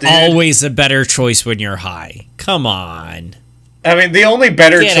Nuggets Bell. Nuggets are always a better choice when you're high. Come on. I mean, the only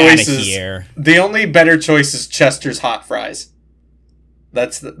better choice is Chester's hot fries.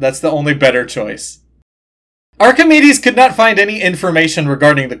 That's the only better choice. Archimedes could not find any information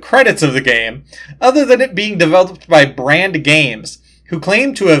regarding the credits of the game, other than it being developed by Brand Games, who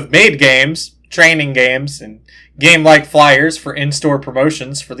claim to have made games, training games, and game-like flyers for in-store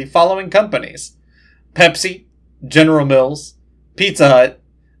promotions for the following companies: Pepsi, General Mills, Pizza Hut,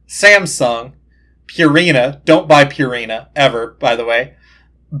 Samsung, Purina, don't buy Purina, ever, by the way,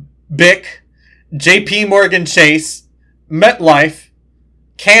 Bic, JP Morgan Chase, MetLife,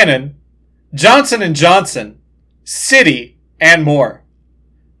 Canon, Johnson & Johnson, City, and more.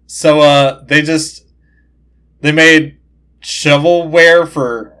 So, they made shovelware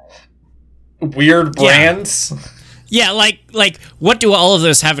for weird brands. Yeah, like what do all of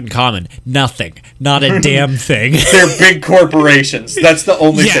those have in common? Nothing. Not a damn thing. They're big corporations. That's the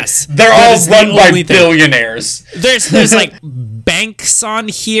only thing. They're all run by billionaires. There's like banks on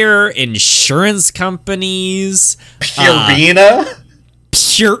here, insurance companies, Purina,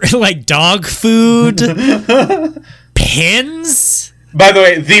 like dog food, pins. By the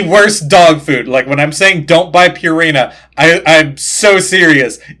way, the worst dog food. Like, when I'm saying don't buy Purina, I'm so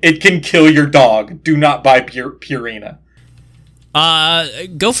serious. It can kill your dog. Do not buy Purina.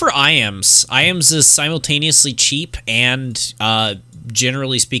 Go for IAMS. IAMS is simultaneously cheap and,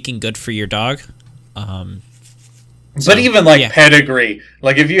 generally speaking, good for your dog. But even Pedigree,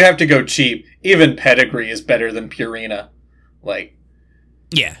 like if you have to go cheap, even Pedigree is better than Purina. Like,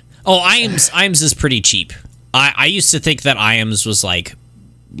 yeah. Oh, Iams is pretty cheap. I used to think that Iams was like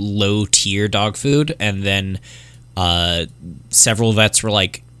low tier dog food, and then several vets were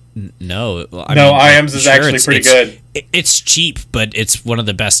like, no. Iams is actually pretty good. It's cheap, but it's one of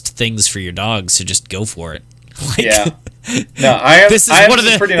the best things for your dogs, so just go for it. Yeah. No, this is one of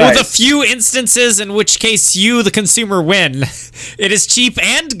the few instances in which case you, the consumer, win. It is cheap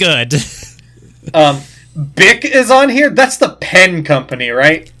and good. Bic is on here. That's the pen company,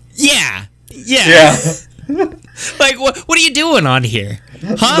 right? Yeah. Like, what are you doing on here?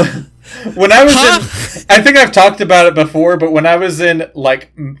 Huh? When I was in, I think I've talked about it before, but when I was in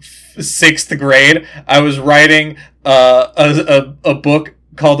like 6th grade, I was writing a book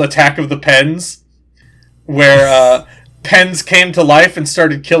called Attack of the Pens, where pens came to life and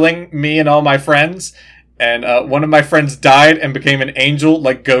started killing me and all my friends. And one of my friends died and became an angel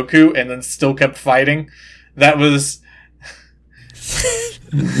like Goku, and then still kept fighting. That was.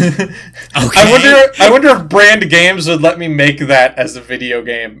 Okay. I wonder if Brand Games would let me make that as a video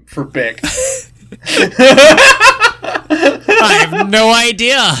game for Bic. I have no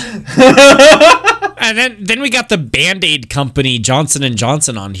idea. And then we got the Band-Aid company, Johnson &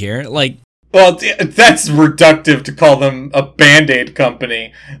 Johnson, on here. Like, well, that's reductive to call them a Band-Aid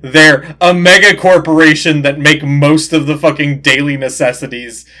company. They're a mega corporation that make most of the fucking daily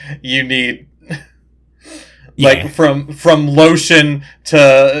necessities you need. Like from lotion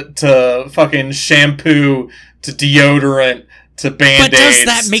to fucking shampoo to deodorant to Band-Aids. But does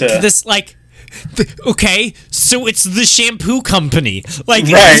that make this like... Okay, so it's the shampoo company. Like,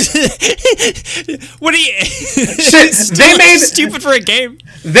 right? What are you? Shit, they made stupid for a game.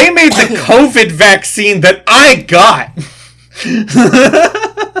 They made the COVID vaccine that I got.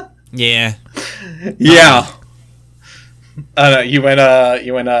 Yeah. You went.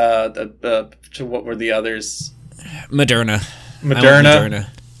 What were the others? Moderna. Moderna.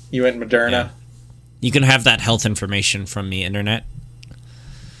 You went Moderna. Yeah. You can have that health information from the internet.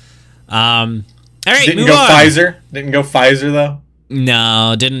 All right, Didn't go on. Pfizer? Didn't go Pfizer, though?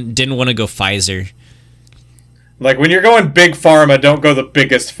 No, didn't want to go Pfizer. Like, when you're going big pharma, don't go the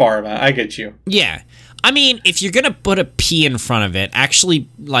biggest pharma. I get you. Yeah. I mean, if you're going to put a P in front of it, actually,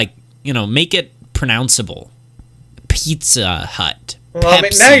 like, make it pronounceable. Pizza Hut. Well, Pepsi, I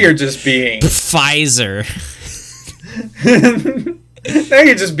mean, now you're just being... Pfizer. Now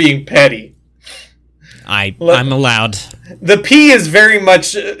you're just being petty. I'm allowed. The P is very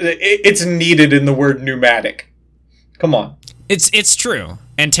much... It's needed in the word pneumatic. Come on. It's true.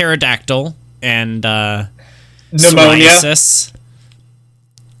 And pterodactyl. And pneumonia. Psoriasis.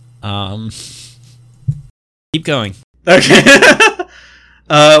 Keep going. Okay.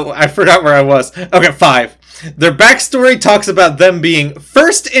 I forgot where I was. Okay, 5. Their backstory talks about them being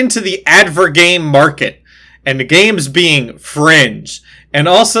first into the advergame market, and the games being fringe. And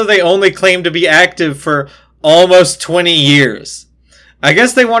also they only claim to be active for almost 20 years. I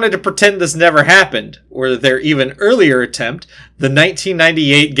guess they wanted to pretend this never happened, or their even earlier attempt, the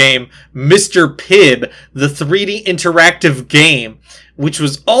 1998 game Mr. Pibb, the 3D interactive game, which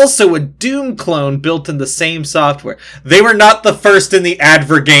was also a Doom clone built in the same software. They were not the first in the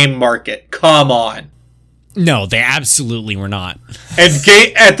advergame market. Come on. No, they absolutely were not. And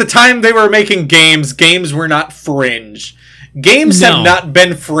at the time they were making games were not fringe. Games have not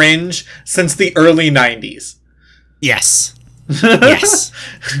been fringe since the early 90s. Yes. Yes.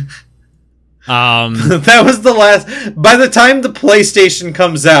 That was the last... By the time the PlayStation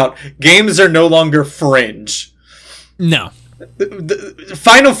comes out, games are no longer fringe. No.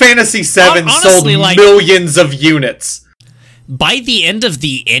 Final Fantasy VII sold millions of units. By the end of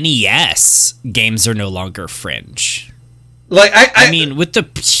the NES, games are no longer fringe. Like I mean, with the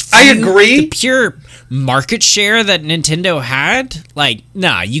agree. The pure market share that Nintendo had, like,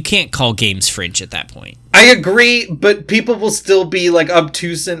 nah, you can't call games fringe at that point. I agree, but people will still be like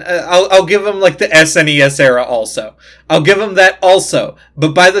obtuse, and I'll give them like the SNES era also. I'll give them that also.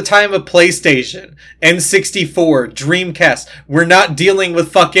 But by the time of PlayStation, N64, Dreamcast, we're not dealing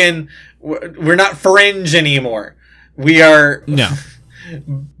with we're not fringe anymore. We are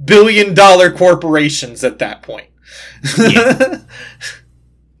billion-dollar corporations at that point. Yeah.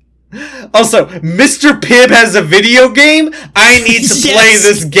 Also, Mr. Pibb has a video game? I need to play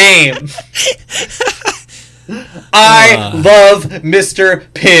this game. I love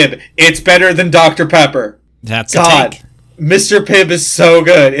Mr. Pibb. It's better than Dr. Pepper. That's God. Mr. Pibb is so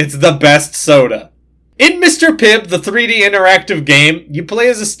good. It's the best soda. In Mr. Pibb, the 3D interactive game, you play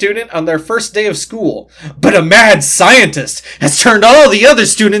as a student on their first day of school. But a mad scientist has turned all the other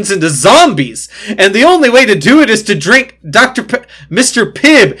students into zombies. And the only way to do it is to drink Mr.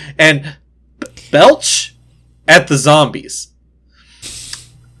 Pibb and belch at the zombies.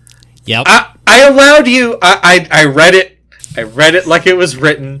 Yep. I allowed you. I read it. I read it like it was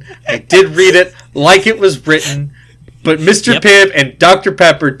written. I did read it like it was written. But Mr. Pibb and Dr.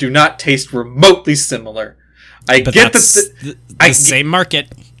 Pepper do not taste remotely similar. I get that the same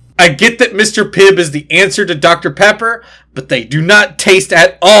market. I get that Mr. Pibb is the answer to Dr. Pepper, but they do not taste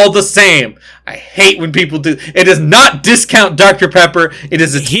at all the same. I hate when people do. It does not discount Dr. Pepper. It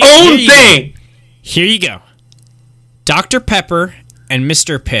is its own thing. Here you go. Dr. Pepper and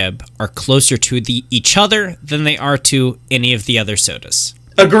Mr. Pibb are closer to each other than they are to any of the other sodas.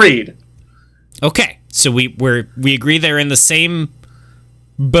 Agreed. Okay, so we agree they're in the same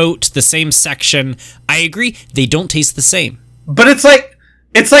boat, the same section. I agree they don't taste the same. But it's like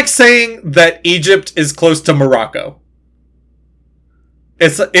saying that Egypt is close to Morocco.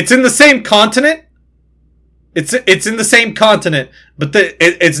 It's in the same continent. It's in the same continent, but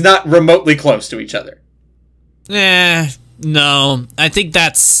it's not remotely close to each other. No. I think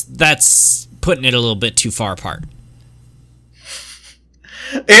that's putting it a little bit too far apart.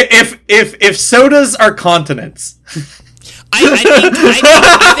 If sodas are continents, I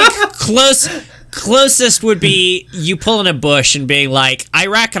think closest would be you pulling a bush and being like,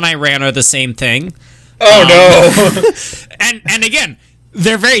 Iraq and Iran are the same thing. Oh no! and again,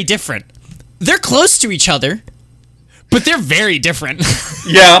 they're very different. They're close to each other, but they're very different.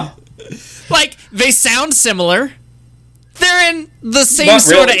 Yeah. Like, they sound similar. They're in the same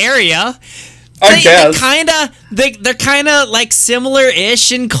sort of area. I guess. They're kind of like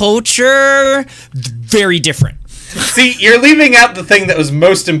similar-ish in culture. Very different. See, you're leaving out the thing that was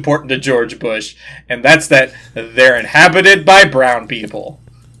most important to George Bush, and that's that they're inhabited by brown people.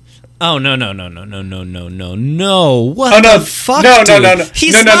 Oh, no. What the fuck, No.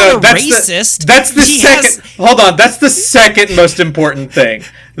 He's no, not a that's racist. That's the second... Hold on, that's the second most important thing.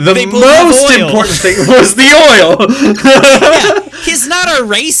 The most important thing was the oil. Yeah, he's not a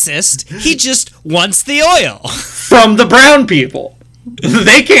racist. He just wants the oil. From the brown people.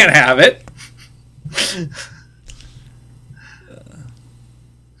 They can't have it.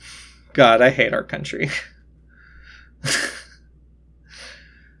 God, I hate our country.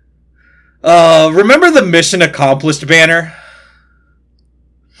 Remember the Mission Accomplished banner?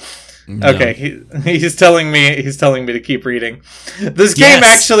 No. Okay, he's telling me to keep reading. This game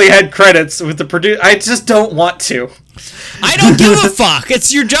actually had credits with the producer. I just don't want to. I don't give a fuck.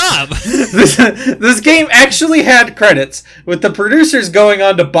 It's your job. This game actually had credits with the producers going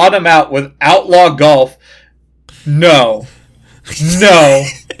on to bottom out with Outlaw Golf. No.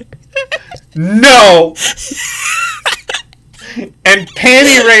 And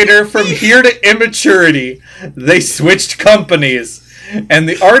Panty Raider from Here to Immaturity. They switched companies. And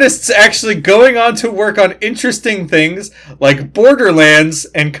the artists actually going on to work on interesting things like Borderlands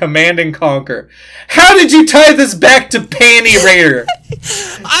and Command & Conquer. How did you tie this back to Panty Raider?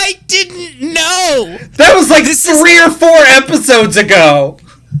 I didn't know. That was like 3 or 4 episodes ago.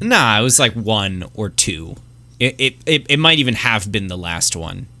 Nah, it was like 1 or 2. It might even have been the last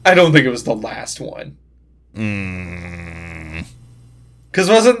one. I don't think it was the last one. Because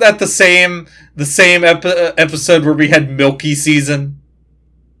wasn't that the same episode where we had Milky Season?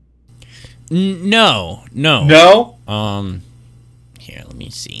 No. No? Here, let me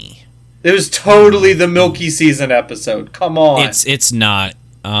see. It was totally the Milky Season episode. Come on. It's not.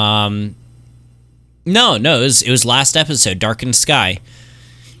 No, it was last episode, Darkened Sky.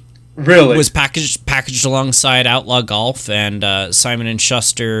 Really? It was packaged alongside Outlaw Golf, and Simon &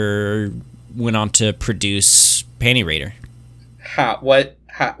 Schuster went on to produce Panty Raider. What?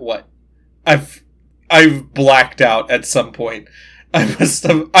 I've blacked out at some point. I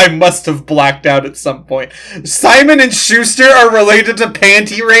must have blacked out at some point. Simon & Schuster are related to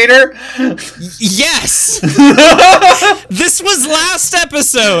Panty Raider? Yes! This was last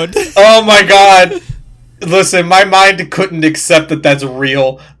episode! Oh my god. Listen, my mind couldn't accept that that's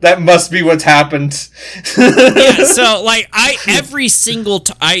real. That must be what's happened. Yeah, so, like, every single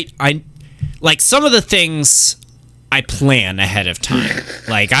I like, some of the things I plan ahead of time.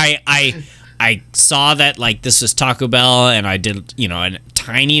 Like, I saw that, like, this was Taco Bell, and I did, a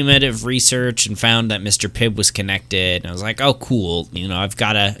tiny bit of research and found that Mr. Pibb was connected. And I was like, oh, cool. I've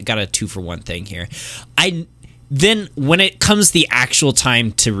got a 2-for-1 thing here. Then, when it comes the actual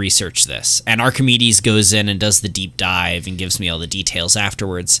time to research this, and Archimedes goes in and does the deep dive and gives me all the details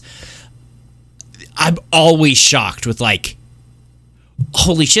afterwards, I'm always shocked with, like,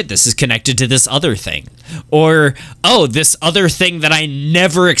 holy shit, this is connected to this other thing. Or, oh, this other thing that I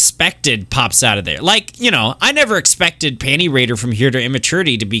never expected pops out of there. Like, I never expected Panty Raider from Here to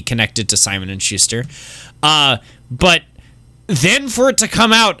Immaturity to be connected to Simon & Schuster. But then for it to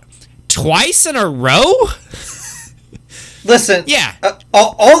come out twice in a row? Listen, yeah.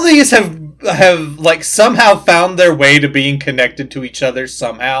 All these have like somehow found their way to being connected to each other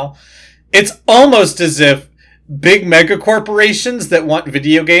somehow. It's almost as if big mega corporations that want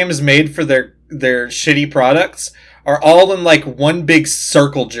video games made for their shitty products are all in like one big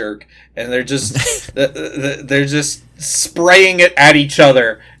circle jerk, and they're just they're just spraying it at each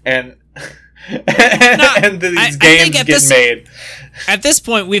other, and these games get made. At this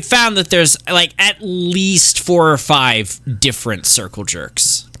point, we've found that there's like at least 4 or 5 different circle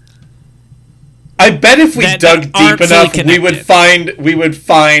jerks. I bet if we dug deep enough, we would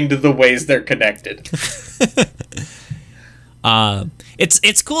find the ways they're connected.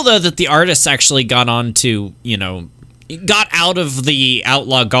 It's cool though that the artists actually got on to, got out of the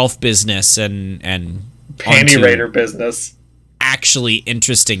outlaw golf business and Panty Raider business. Actually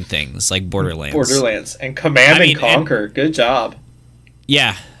interesting things like Borderlands and Command and Conquer. Good job.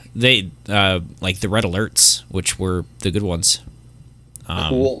 Yeah, they like the Red Alerts, which were the good ones.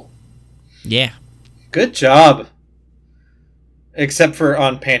 Cool. Yeah. Good job. Except for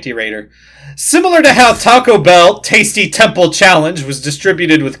on Panty Raider. Similar to how Taco Bell Tasty Temple Challenge was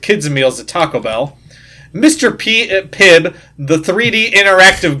distributed with kids' meals at Taco Bell, Mr. Pibb, the 3D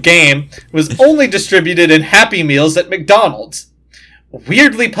interactive game, was only distributed in Happy Meals at McDonald's.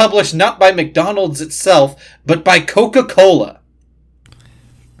 Weirdly published not by McDonald's itself, but by Coca-Cola.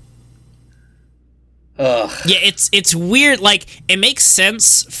 Ugh. Yeah, it's weird. Like, it makes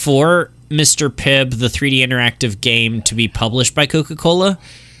sense for Mr. Pibb, the 3D interactive game, to be published by Coca-Cola,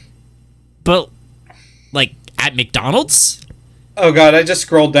 but, like, at McDonald's? Oh god, I just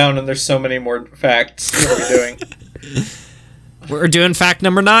scrolled down and there's so many more facts. What are we doing? We're doing fact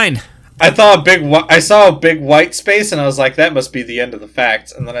number 9. I saw a big white space and I was like, that must be the end of the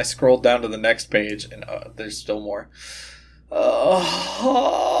facts. And then I scrolled down to the next page and there's still more. Both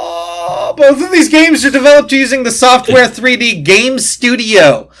of these games are developed using the software 3D Game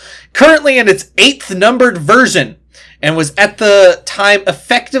Studio, currently in its 8th numbered version, and was at the time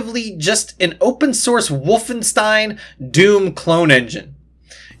effectively just an open source Wolfenstein Doom clone engine.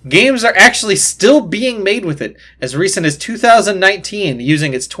 Games are actually still being made with it, as recent as 2019,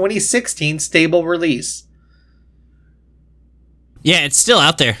 using its 2016 stable release. Yeah, it's still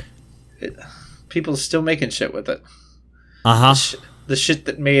out there. People are still making shit with it. Uh-huh. The shit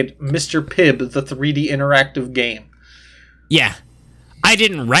that made Mr. Pibb the 3D interactive game. Yeah. I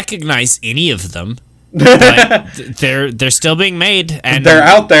didn't recognize any of them. But they're still being made, and they're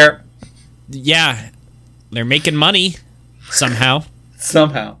out there. Yeah. They're making money somehow.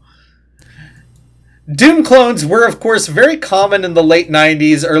 Somehow. Doom clones were, of course, very common in the late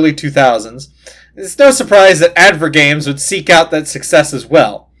 90s, early 2000s. It's no surprise that adver games would seek out that success as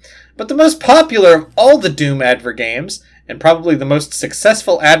well. But the most popular of all the Doom adver games, and probably the most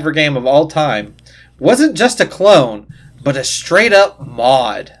successful adver game of all time, wasn't just a clone, but a straight-up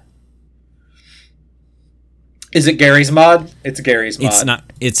mod. Is it Gary's mod? It's Gary's mod.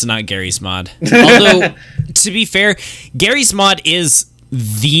 It's not Gary's mod. Although, to be fair, Gary's mod is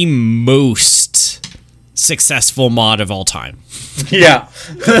the most successful mod of all time. Yeah.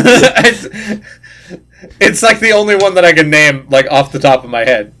 It's like the only one that I can name, like, off the top of my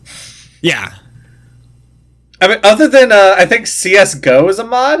head. Yeah. I mean, other than, I think CSGO is a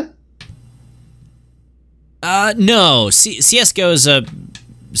mod? No. CSGO is a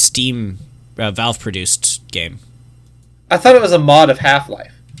Steam, Valve-produced game. I thought it was a mod of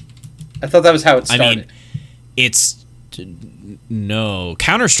Half-Life. I thought that was how it started. I mean, it's... No.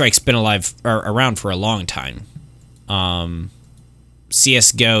 Counter-Strike's been around for a long time.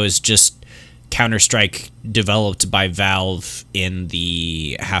 CSGO is just Counter-Strike developed by Valve in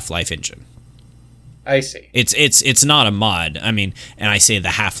the Half-Life engine. I see. It's not a mod. I mean, and I say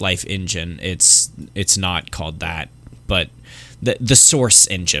the Half-Life engine. It's not called that, but the source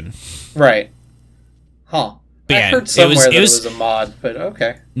engine. Right. Huh. But yeah, I heard somewhere that it was a mod, but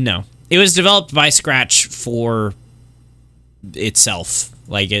okay. No. It was developed by Scratch for itself.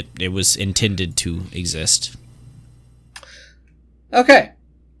 Like it was intended to exist. Okay.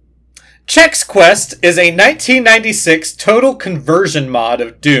 Chex Quest is a 1996 total conversion mod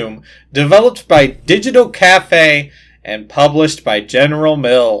of Doom, developed by Digital Cafe and published by General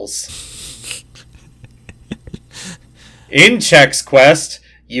Mills. In Chex Quest,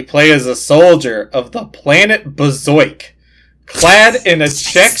 you play as a soldier of the planet Bazoik, clad in a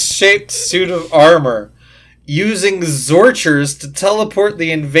Chex-shaped suit of armor. using Zorchers to teleport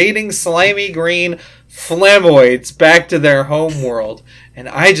the invading slimy green Flamoids back to their home world. And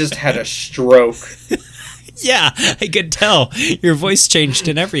I just had a stroke. Yeah, I could tell. Your voice changed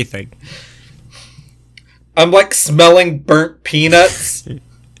and everything. I'm like smelling burnt peanuts.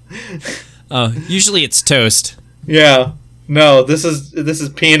 Oh, usually it's toast. Yeah. No, this is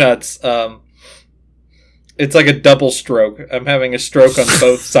peanuts. It's like a double stroke. I'm having a stroke on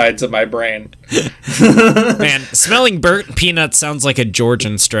both sides of my brain. Man, smelling burnt peanuts sounds like a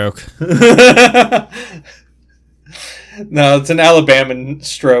Georgian stroke. No, it's an Alabama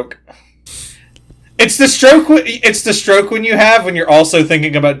stroke. It's the stroke. It's the stroke when you have when you're also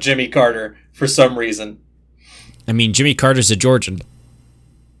thinking about Jimmy Carter for some reason. I mean, Jimmy Carter's a Georgian.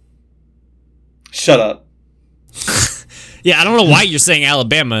 Shut up. Yeah, I don't know why you're saying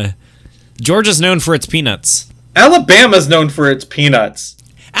Alabama. Georgia's known for its peanuts. Alabama's known for its peanuts.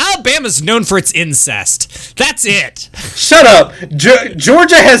 Alabama's known for its incest. That's it. Shut up.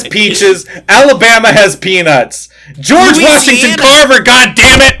 Georgia has peaches. Alabama has peanuts. George Washington Carver,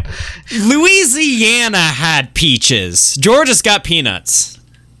 goddammit! Louisiana had peaches. Georgia's got peanuts.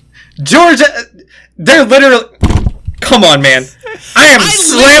 Georgia, they're literally... Come on, man. I am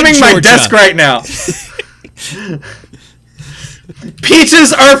slamming my desk right now.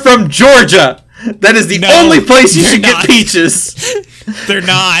 Peaches are from Georgia. That is the only place you should get peaches. They're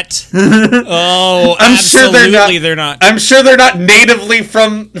not. Oh, I'm sure they're not. I'm sure they're not natively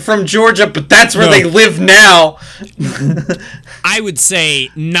from Georgia, but that's where they live now. I would say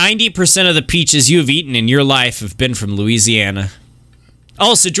 90% of the peaches you've eaten in your life have been from Louisiana.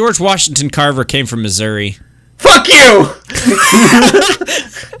 Also, George Washington Carver came from Missouri. Fuck you!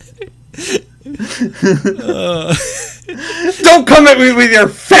 Don't come at me with your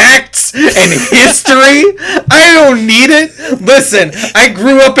facts and history. I don't need it. Listen, I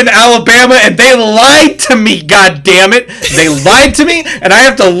grew up in Alabama and they lied to me, goddammit. They lied to me and I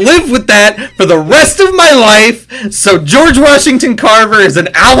have to live with that for the rest of my life. So George Washington Carver is an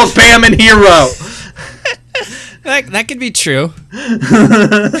Alabaman hero. That could be true.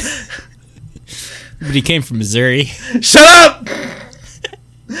 But he came from Missouri. Shut up!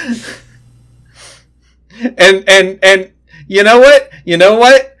 And you know what? You know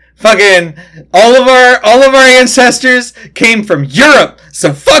what? Fucking all of our ancestors came from Europe.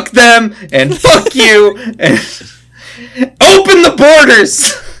 So fuck them and fuck you and open the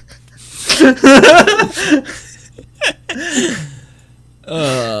borders.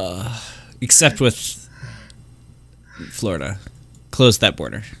 Except with Florida. Close that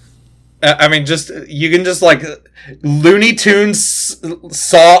border. I mean, you can just like Looney Tunes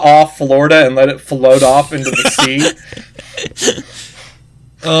saw off Florida and let it float off into the sea.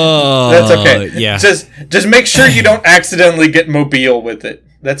 Oh, that's okay. Yeah. Just make sure you don't accidentally get Mobile with it.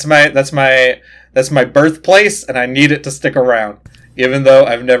 That's my birthplace, and I need it to stick around, even though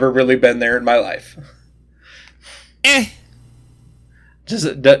I've never really been there in my life.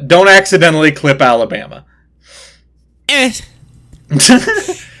 Just don't accidentally clip Alabama.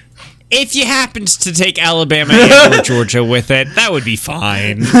 If you happened to take Alabama and Georgia with it, that would be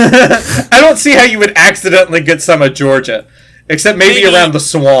fine. I don't see how you would accidentally get some of Georgia, except maybe around the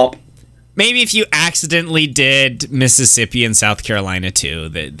swamp. Maybe if you accidentally did Mississippi and South Carolina too,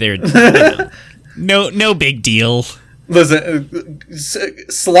 they're no big deal. Listen,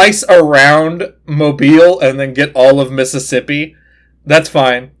 slice around Mobile and then get all of Mississippi. That's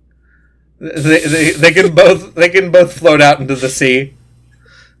fine. They can both float out into the sea.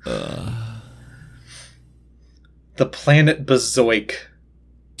 The planet Bazoik.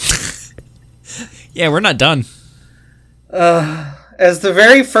 Yeah, we're not done. As the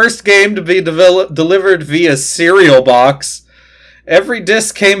very first game to be delivered via cereal box, every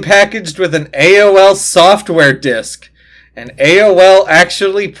disc came packaged with an AOL software disc, and AOL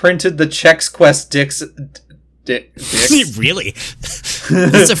actually printed the Chex Quest discs. Really?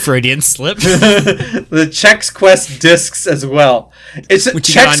 That's a Freudian slip. The Chex Quest discs as well. What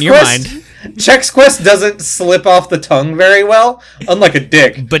you got on your mind? Chex Quest doesn't slip off the tongue very well, unlike a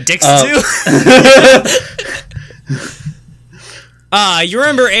dick. But dicks do. You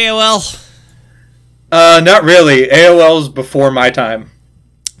remember AOL? Not really. AOL's before my time.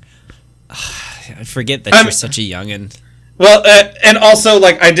 I forget that you're such a youngin'. Well, and also,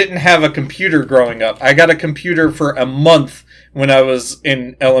 like, I didn't have a computer growing up. I got a computer for a month when I was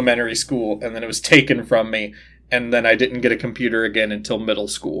in elementary school, and then it was taken from me, and then I didn't get a computer again until middle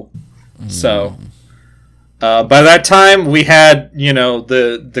school. So, by that time, we had,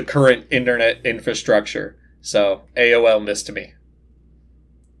 the current internet infrastructure. So, AOL missed me.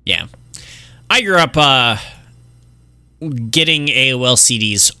 Yeah. I grew up getting AOL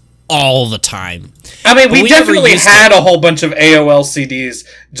CDs all the time. I mean, But we definitely had a whole bunch of AOL CDs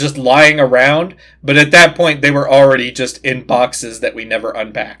just lying around, but at that point they were already just in boxes that we never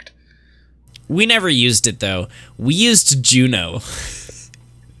unpacked. We never used it, though. We used Juno.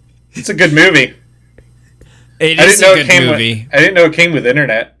 It's a good movie. It is a good movie. I didn't know it came with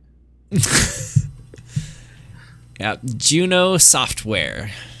internet. Yeah, Juno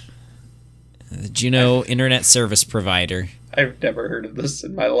Software. The Juno Internet Service Provider. I've never heard of this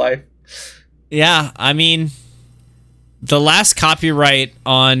in my life. Yeah, I mean, the last copyright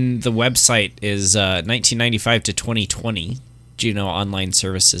on the website is 1995 to 2020. Juno Online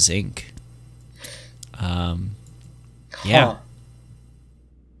Services, Inc. Yeah. Huh.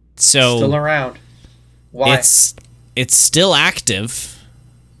 So still around. Why? It's still active.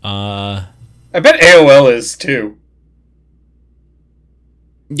 I bet AOL is too.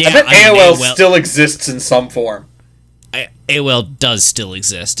 Yeah, I bet AOL still exists in some form. AOL does still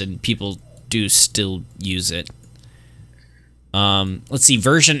exist, and people do still use it. Let's see.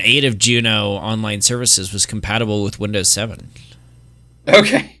 Version 8 of Juno Online Services was compatible with Windows 7.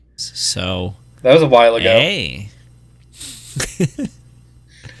 Okay. So that was a while ago. Hey.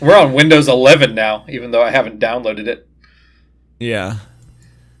 We're on Windows 11 now, even though I haven't downloaded it. Yeah.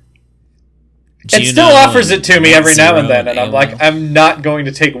 It still offers it to me every now and then, and I'm like, I'm not going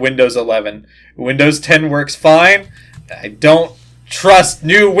to take Windows 11. Windows 10 works fine. I don't trust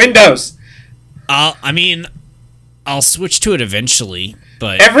new Windows. I mean, I'll switch to it eventually,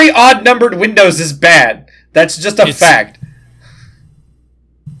 but every odd-numbered Windows is bad. That's just a fact.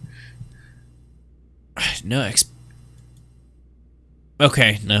 No,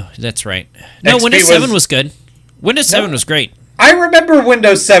 okay, no, that's right. No, Windows 7 was good. Windows 7 was great. I remember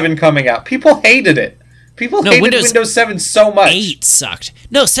Windows 7 coming out. People hated it. People hated Windows 7 so much. 8 sucked.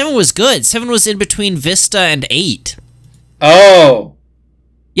 No, 7 was good. 7 was in between Vista and 8. Oh.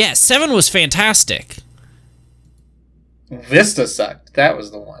 Yeah, 7 was fantastic. Vista sucked. That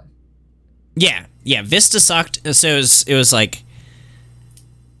was the one. Yeah, Vista sucked. So it was like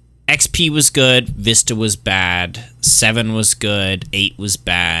XP was good, Vista was bad, 7 was good, 8 was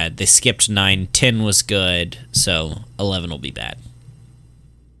bad, they skipped 9, 10 was good, so 11 will be bad.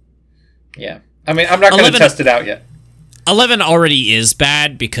 Yeah. I mean, I'm not going to test it out yet. 11 already is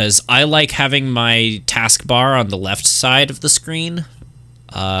bad because I like having my taskbar on the left side of the screen.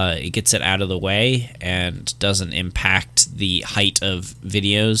 It gets it out of the way and doesn't impact the height of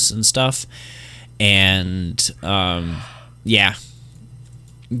videos and stuff. And, yeah.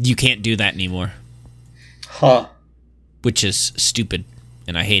 You can't do that anymore. Huh. Which is stupid,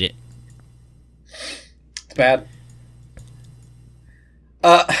 and I hate it. It's bad.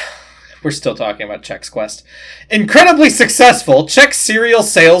 We're still talking about Chex Quest. Incredibly successful, Chex cereal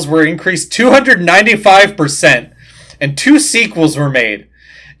sales were increased 295%, and 2 sequels were made.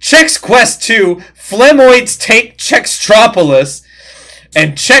 Chex Quest 2, Flemoids Take Chextropolis,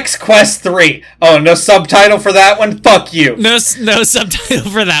 and Chex Quest 3. Oh, no subtitle for that one? Fuck you. No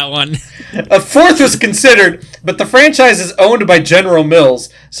subtitle for that one. A 4th was considered, but the franchise is owned by General Mills,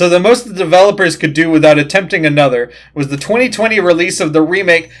 so the most the developers could do without attempting another was the 2020 release of the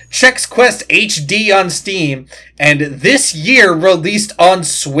remake Chex Quest HD on Steam, and this year released on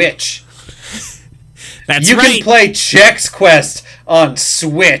Switch. That's you right. You can play Chex Quest on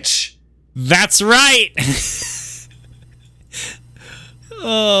Switch. That's right.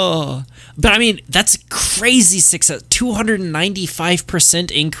 Oh, but I mean, that's crazy success.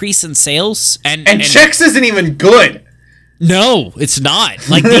 295% increase in sales. And Chex isn't even good. No, it's not.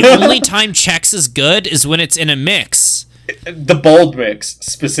 Like, the only time Chex is good is when it's in a mix. The bold mix,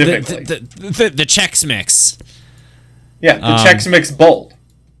 specifically. The Chex mix. Yeah, the Chex Mix bold.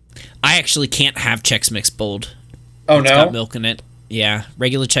 I actually can't have Chex Mix bold. Oh, it's no? got milk in it. Yeah,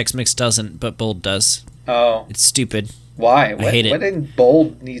 regular Chex Mix doesn't, but bold does. Oh. It's stupid. Why? I hate it. What in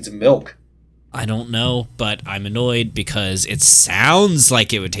bold needs milk? I don't know, but I'm annoyed because it sounds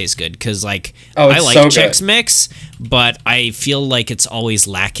like it would taste good. Because, like, I like so Chex Mix, but I feel like it's always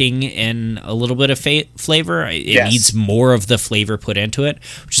lacking in a little bit of flavor. It needs more of the flavor put into it,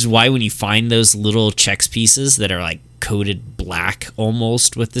 which is why when you find those little Chex pieces that are, like, coated black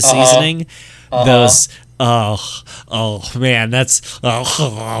almost with the seasoning, those... Oh man, that's but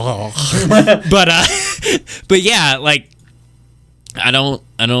yeah, like I don't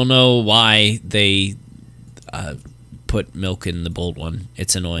know why they put milk in the bold one.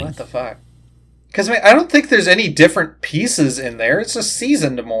 It's annoying. What the fuck? Because I don't think there's any different pieces in there. It's just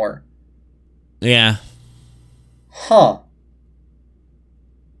seasoned more. Yeah. Huh.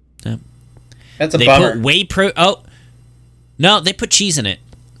 Yeah. That's a bummer. Put whey Oh no, they put cheese in it.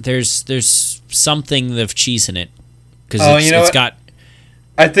 There's something of cheese in it because it's got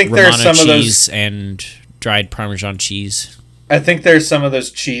I think there's Romano some of cheese those. and dried Parmesan cheese. I think there's some of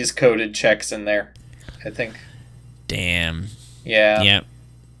those cheese coated checks in there. I think. Damn. Yeah. Yep.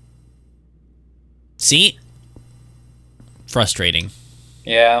 See? Frustrating.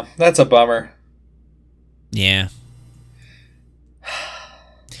 Yeah, that's a bummer. Yeah.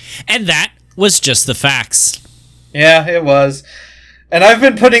 And that was just the facts. Yeah, it was. And I've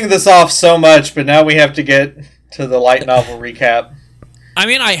been putting this off so much, but now we have to get to the light novel recap. I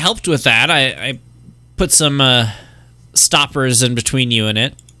mean, I helped with that. I put some stoppers in between you and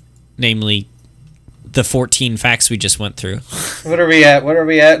it, namely the 14 facts we just went through. What are we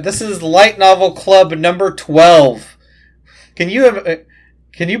at? This is Light Novel Club number 12. Can you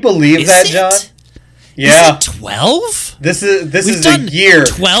believe that, John? Yeah. 12? This is We've a year.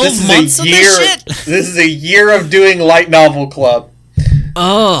 12 months of this shit? This is a year of doing Light Novel Club.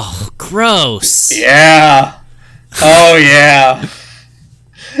 Oh, gross. Yeah. Oh, yeah.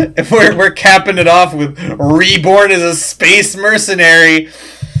 We're capping it off with Reborn as a Space Mercenary.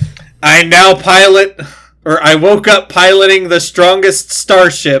 I woke up piloting the Strongest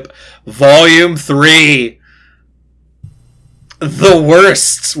Starship, Volume 3. The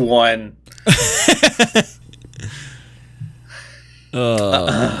worst one.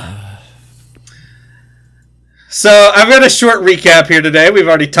 So, I've got a short recap here today. We've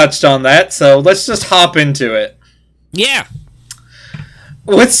already touched on that, so let's just hop into it. Yeah.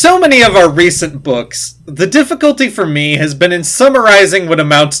 With so many of our recent books, the difficulty for me has been in summarizing what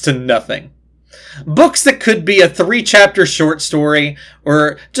amounts to nothing. Books that could be a 3-chapter short story,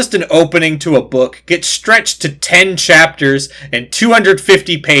 or just an opening to a book, get stretched to 10 chapters and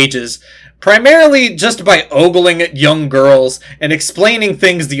 250 pages, primarily just by ogling at young girls and explaining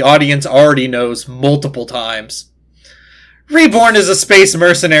things the audience already knows multiple times. Reborn as a Space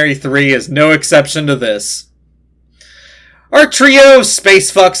Mercenary 3 is no exception to this. Our trio of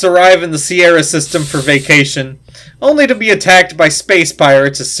space fucks arrive in the Sierra system for vacation, only to be attacked by space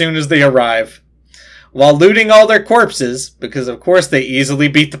pirates as soon as they arrive. While looting all their corpses, because of course they easily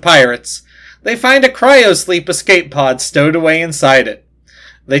beat the pirates, they find a cryosleep escape pod stowed away inside it.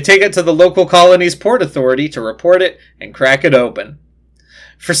 They take it to the local colony's port authority to report it and crack it open.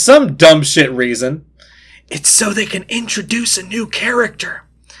 For some dumb shit reason, it's so they can introduce a new character.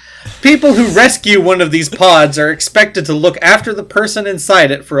 People who rescue one of these pods are expected to look after the person inside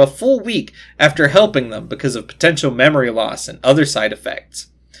it for a full week after helping them because of potential memory loss and other side effects.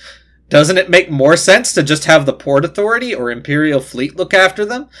 Doesn't it make more sense to just have the Port Authority or Imperial Fleet look after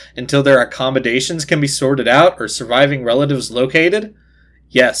them until their accommodations can be sorted out or surviving relatives located?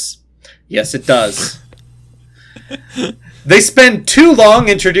 Yes. Yes, it does. They spend too long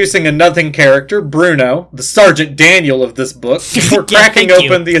introducing a nothing character, Bruno, the Sergeant Daniel of this book, before cracking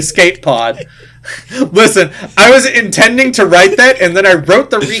open the escape pod. Listen, I was intending to write that, and then I wrote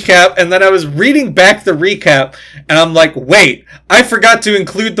the recap, and then I was reading back the recap, and I'm like, wait, I forgot to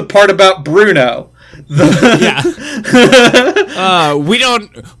include the part about Bruno. Yeah. We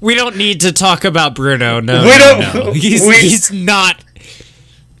don't need to talk about Bruno. No, no. He's not.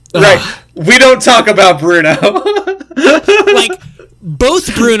 Right. We don't talk about Bruno. Like,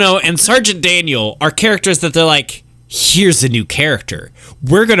 both Bruno and Sergeant Daniel are characters that they're like, here's a new character.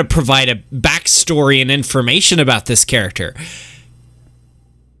 We're going to provide a backstory and information about this character.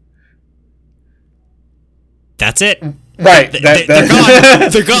 That's it. Right. They're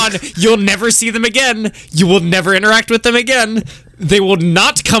gone. They're gone. You'll never see them again. You will never interact with them again. They will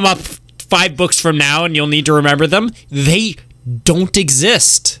not come up 5 books from now and you'll need to remember them. They don't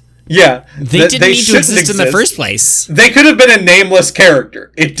exist. Yeah. They didn't need to exist in the first place. They could have been a nameless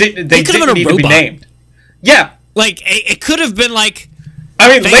character. They didn't need to be named. Yeah. Like, it could have been like... I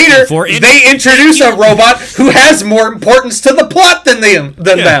mean, later, they introduce a robot who has more importance to the plot than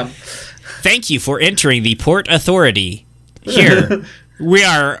them. Thank you for entering the Port Authority. Here, we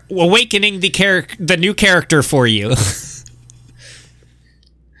are awakening the new character for you.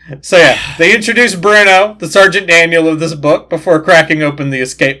 So yeah, they introduce Bruno, the Sergeant Daniel of this book, before cracking open the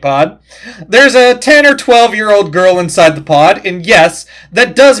escape pod. There's a 10 or 12-year-old girl inside the pod, and yes,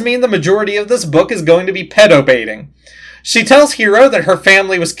 that does mean the majority of this book is going to be pedo-baiting. She tells Hiro that her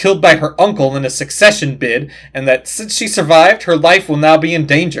family was killed by her uncle in a succession bid, and that since she survived, her life will now be in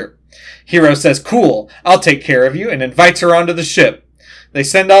danger. Hiro says, cool, I'll take care of you, and invites her onto the ship. They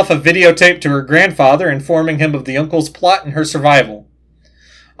send off a videotape to her grandfather, informing him of the uncle's plot and her survival.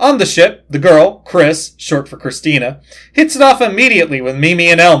 On the ship, the girl, Chris, short for Christina, hits it off immediately with Mimi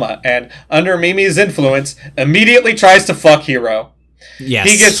and Elma, and, under Mimi's influence, immediately tries to fuck Hiro.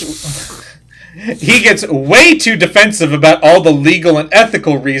 Yes. he gets way too defensive about all the legal and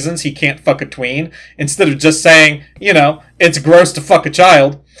ethical reasons he can't fuck a tween, instead of just saying, it's gross to fuck a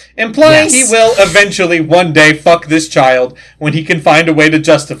child, implying he will eventually one day fuck this child when he can find a way to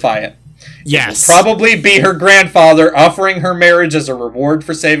justify it. Yes. It will probably be her grandfather offering her marriage as a reward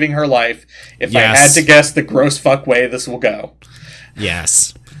for saving her life, if I had to guess the gross fuck way this will go.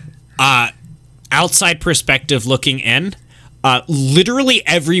 Yes. Outside perspective looking in, literally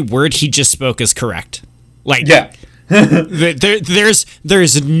every word he just spoke is correct. Like, yeah.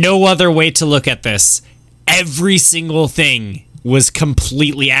 there's no other way to look at this. Every single thing was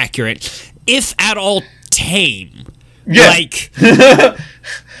completely accurate, if at all tame. Yeah. Like,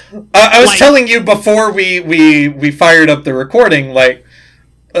 I was telling you before we fired up the recording,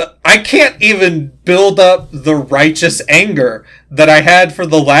 I can't even build up the righteous anger that I had for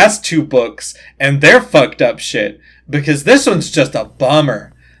the last two books and their fucked up shit, because this one's just a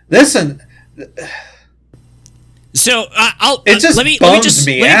bummer. This one... So, let me put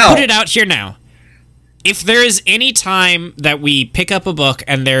it out here now. If there is any time that we pick up a book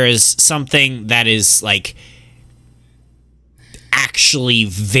and there is something that is, like, actually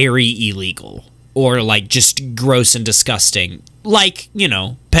very illegal, or, like, just gross and disgusting, like,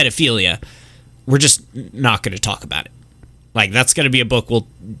 pedophilia, we're just not going to talk about it. Like, that's going to be a book we'll,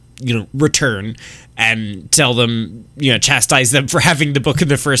 return and tell them, chastise them for having the book in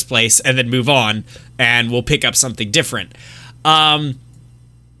the first place, and then move on, and we'll pick up something different.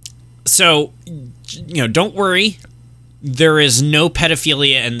 So, don't worry. There is no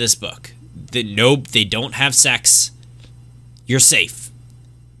pedophilia in this book. They don't have sex. You're safe.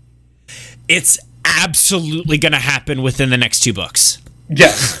 It's absolutely going to happen within the next two books.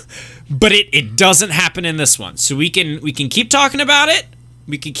 Yes. But it doesn't happen in this one. So we can keep talking about it.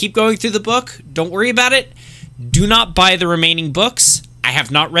 We can keep going through the book. Don't worry about it. Do not buy the remaining books. I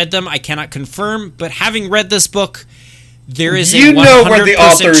have not read them. I cannot confirm. But having read this book, there is a 100% where the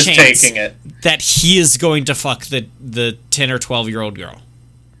author is chance taking it, that he is going to fuck the 10 or 12-year-old girl.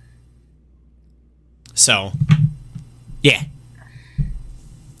 So, yeah.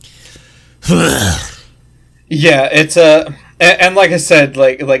 Yeah, it's and like I said,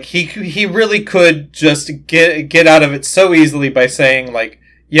 like he really could just get out of it so easily by saying, like,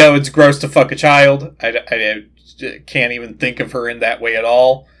 yo, it's gross to fuck a child. I can't even think of her in that way at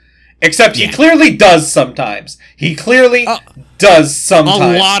all. Except he clearly does sometimes. He clearly does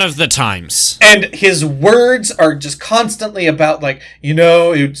sometimes. A lot of the times. And his words are just constantly about, like,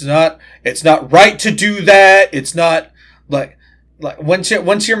 it's not right to do that. It's not like once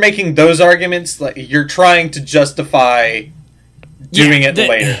you're making those arguments, like, you're trying to justify doing it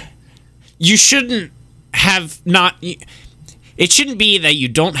later. You shouldn't have not. It shouldn't be that you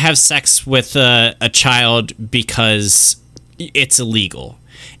don't have sex with a child because it's illegal.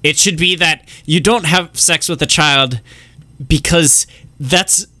 It should be that you don't have sex with a child because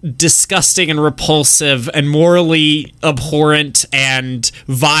that's disgusting and repulsive and morally abhorrent and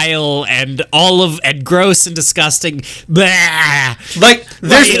vile and and gross and disgusting. Blah. Like,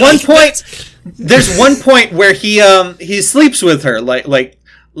 there's one point where he sleeps with her, like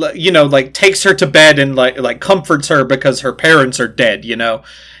takes her to bed and like comforts her because her parents are dead,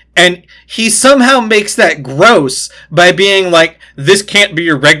 and he somehow makes that gross by being like, this can't be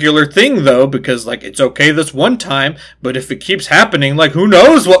a regular thing, though, because, like, it's okay this one time, but if it keeps happening, like, who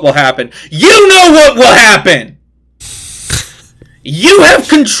knows what will happen? You know what will happen! You have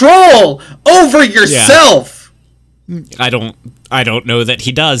control over yourself! Yeah. I don't know that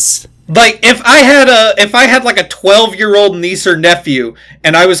he does. Like, if I had like a 12-year-old niece or nephew,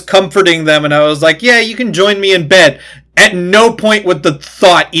 and I was comforting them, and I was like, yeah, you can join me in bed, at no point would the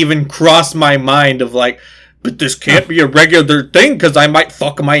thought even cross my mind of, like, but this can't be a regular thing because I might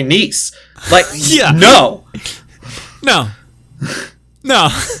fuck my niece. Like, yeah. No.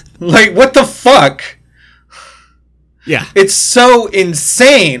 Like, what the fuck? Yeah. It's so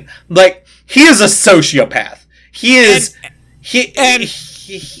insane. Like, he is a sociopath. He is...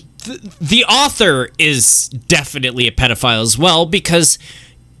 The author is definitely a pedophile as well, because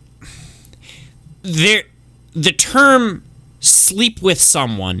the term sleep with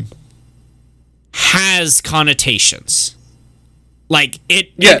someone has connotations. Like,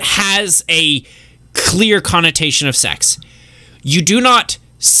 it has a clear connotation of sex. You do not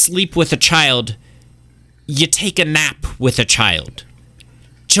sleep with a child, you take a nap with a child.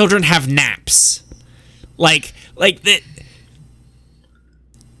 Children have naps.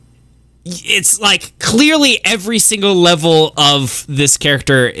 It's like, clearly every single level of this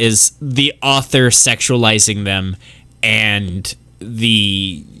character is the author sexualizing them, and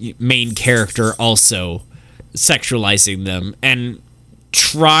the main character also sexualizing them. And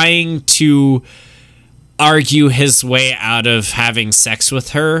trying to argue his way out of having sex with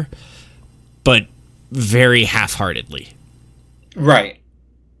her, but very half-heartedly. Right.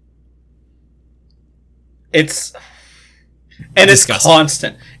 It's disgusting.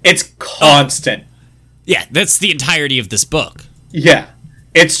 constant. It's constant. Yeah, that's the entirety of this book. Yeah.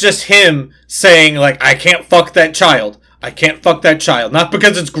 It's just him saying, like, I can't fuck that child. I can't fuck that child. Not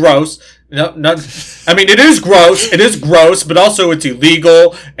because it's gross. No, not. I mean, it is gross. It is gross, but also it's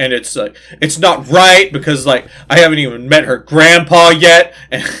illegal, and it's like it's not right because like I haven't even met her grandpa yet.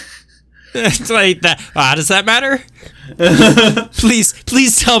 It's like that. How does that matter?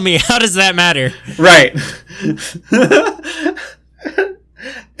 Please tell me. How does that matter? Right.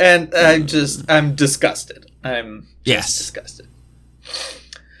 And I'm disgusted. I'm just disgusted.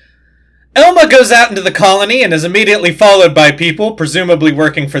 Elma goes out into the colony and is immediately followed by people, presumably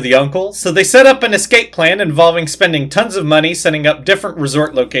working for the uncle, so they set up an escape plan involving spending tons of money setting up different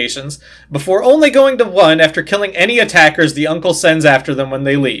resort locations, before only going to one after killing any attackers the uncle sends after them when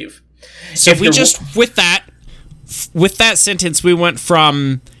they leave. So if we just, with that sentence, we went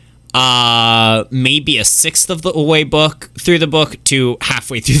from maybe a sixth of the way through the book to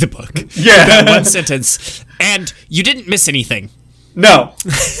halfway through the book. Yeah. That one sentence. And you didn't miss anything. No.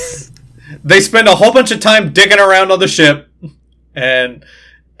 They spend a whole bunch of time digging around on the ship, and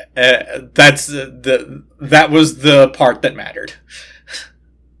that was the part that mattered.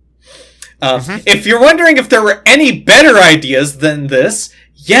 If you're wondering if there were any better ideas than this,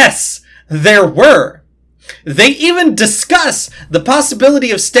 yes, there were. They even discuss the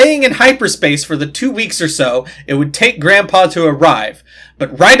possibility of staying in hyperspace for the 2 weeks or so it would take Grandpa to arrive,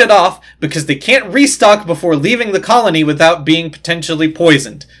 but write it off because they can't restock before leaving the colony without being potentially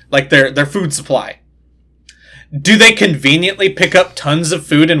poisoned, like their food supply. Do they conveniently pick up tons of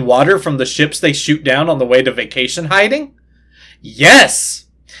food and water from the ships they shoot down on the way to vacation hiding? Yes!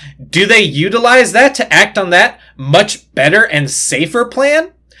 Do they utilize that to act on that much better and safer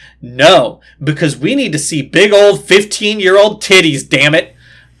plan? No, because we need to see big old 15-year-old titties, damn it.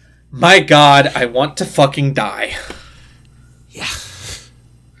 My God, I want to fucking die. Yeah.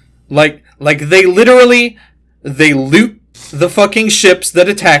 Like they literally, they loot the fucking ships that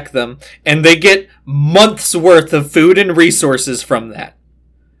attack them, and they get months worth of food and resources from that.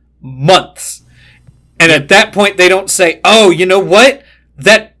 Months. And at that point, they don't say, oh, you know what?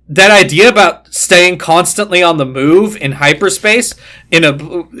 That idea about staying constantly on the move in hyperspace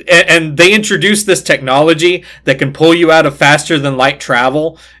and they introduce this technology that can pull you out of faster than light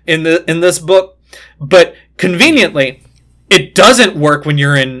travel in this book, but conveniently it doesn't work when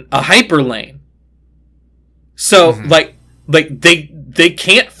you're in a hyperlane. So like they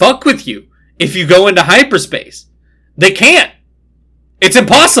can't fuck with you if you go into hyperspace. They can't. It's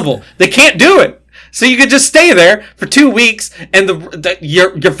impossible. They can't do it. So you could just stay there for 2 weeks, and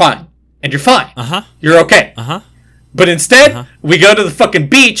you're fine, and you're fine. You're okay. But instead, we go to the fucking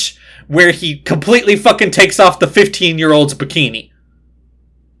beach where he completely fucking takes off the 15-year-old's bikini.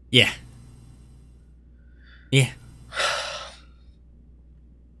 Yeah. Yeah.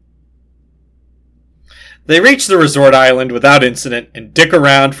 They reach the resort island without incident and dick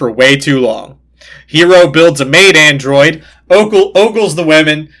around for way too long. Hero builds a maid android, ogles the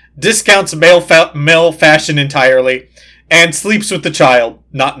women, discounts male fashion entirely, and sleeps with the child,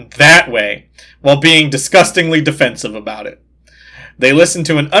 not in that way, while being disgustingly defensive about it. They listen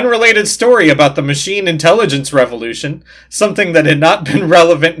to an unrelated story about the machine intelligence revolution, something that had not been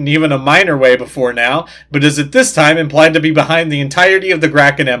relevant in even a minor way before now, but is at this time implied to be behind the entirety of the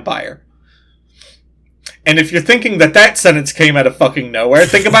Gracken Empire. And if you're thinking that sentence came out of fucking nowhere,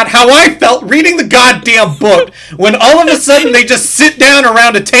 think about how I felt reading the goddamn book when all of a sudden they just sit down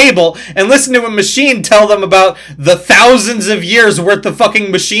around a table and listen to a machine tell them about the thousands of years worth of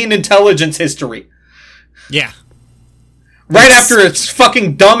fucking machine intelligence history. Yeah. Right after its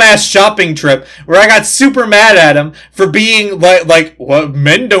fucking dumbass shopping trip where I got super mad at him for being like, well,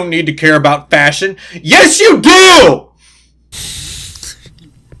 men don't need to care about fashion. Yes, you do!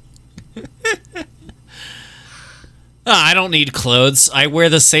 I don't need clothes. I wear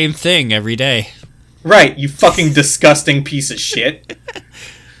the same thing every day. Right, you fucking disgusting piece of shit.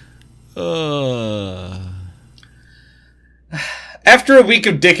 After a week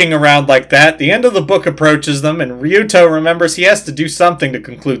of dicking around like that, the end of the book approaches them, and Ryuto remembers he has to do something to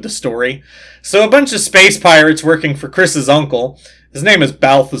conclude the story. So a bunch of space pirates working for Chris's uncle, his name is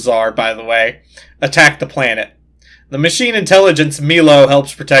Balthazar, by the way, attack the planet. The machine intelligence Milo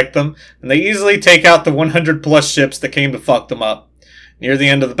helps protect them, and they easily take out the 100-plus ships that came to fuck them up. Near the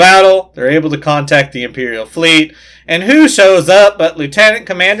end of the battle, they're able to contact the Imperial fleet, and who shows up but Lieutenant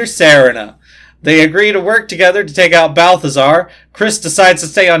Commander Serena. They agree to work together to take out Balthazar. Chris decides to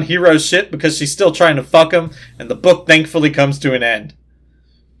stay on Hero's ship because she's still trying to fuck him, and the book thankfully comes to an end.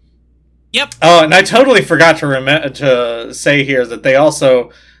 Yep. Oh, and I totally forgot to say here that they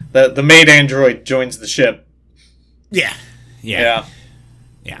also... The maid android joins the ship. Yeah. Yeah.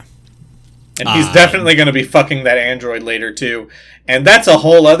 And he's definitely going to be fucking that android later, too. And that's a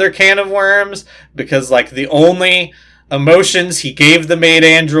whole other can of worms, because, like, the only emotions he gave the maid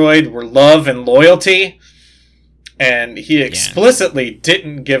android were love and loyalty. And he explicitly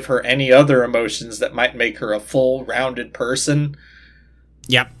didn't give her any other emotions that might make her a full-rounded person.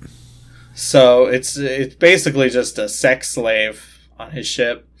 Yep. So it's basically just a sex slave on his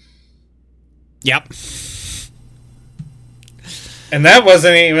ship. Yep. And that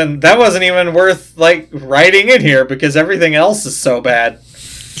wasn't even worth, like, writing in here because everything else is so bad.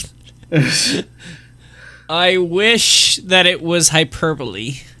 I wish that it was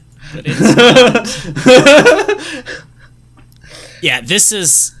hyperbole, but it's not. Yeah, this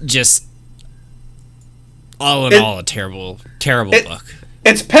is just all in all a terrible book.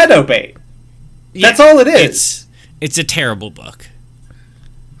 It's pedo bait. That's all it is. It's a terrible book.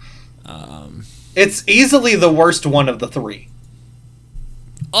 It's easily the worst one of the three.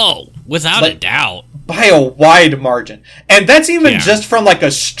 Oh, without a doubt. By a wide margin. And that's even just from, like,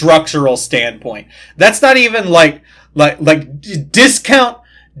 a structural standpoint. That's not even, like discount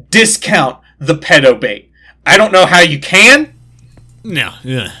the pedo bait. I don't know how you can. No.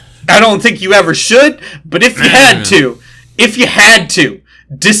 Yeah. I don't think you ever should. But if you had to,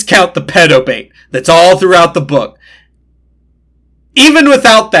 discount the pedo bait. That's all throughout the book. Even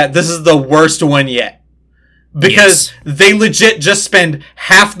without that, this is the worst one yet. Because they legit just spend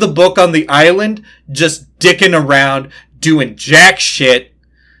half the book on the island just dicking around, doing jack shit,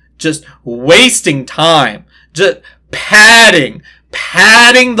 just wasting time, just padding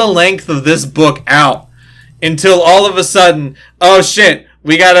the length of this book out until all of a sudden, oh shit,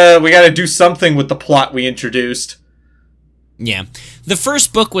 we gotta do something with the plot we introduced. Yeah. The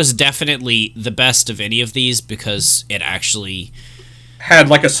first book was definitely the best of any of these because it actually had,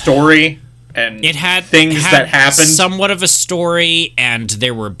 like, a story. And it had things that happened. Somewhat of a story, and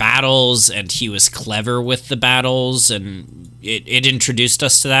there were battles, and he was clever with the battles, and it introduced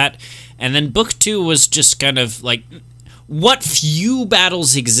us to that. And then book 2 was just kind of like what few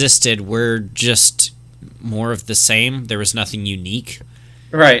battles existed were just more of the same. There was nothing unique.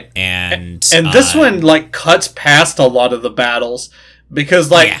 Right. And this one, like, cuts past a lot of the battles because,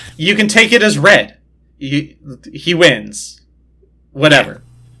 like, you can take it as read. He wins. Whatever.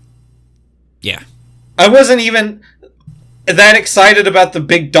 Yeah. I wasn't even that excited about the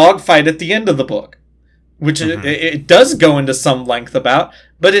big dogfight at the end of the book, which it does go into some length about,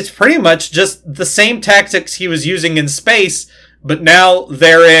 but it's pretty much just the same tactics he was using in space, but now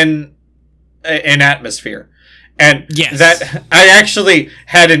they're in an atmosphere. And that I actually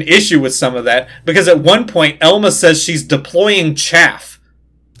had an issue with some of that because at one point Elma says she's deploying chaff.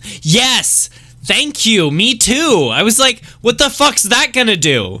 Yes! Thank you, me too. I was like, what the fuck's that gonna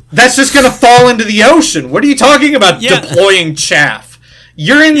do? That's just gonna fall into the ocean. What are you talking about deploying chaff?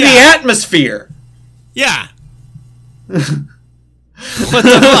 You're in the atmosphere. Yeah. What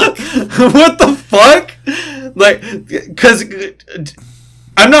the fuck? What the fuck? Like, because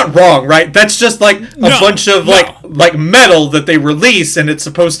I'm not wrong, right? That's just like a bunch of like metal that they release and it's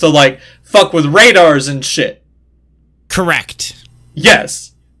supposed to, like, fuck with radars and shit. Correct. Yes.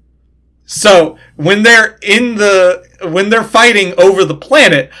 So, when they're fighting over the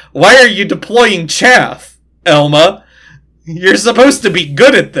planet, why are you deploying chaff, Elma? You're supposed to be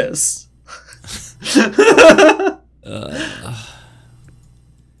good at this.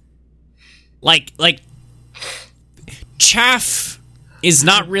 Like, chaff is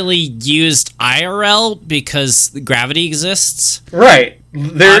not really used IRL because gravity exists. Right.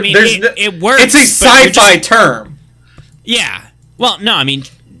 It works. It's a sci-fi term. Yeah. Well, no, I mean...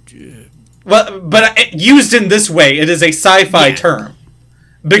 Well, but used in this way, it is a sci-fi term.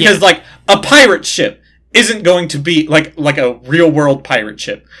 Because, like, a pirate ship isn't going to be, like a real-world pirate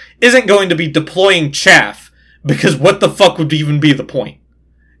ship, isn't going to be deploying chaff, because what the fuck would even be the point?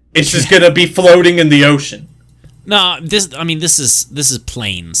 It's just gonna be floating in the ocean. No, this is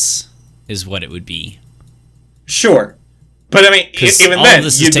planes, is what it would be. Sure. But, I mean, even all then... of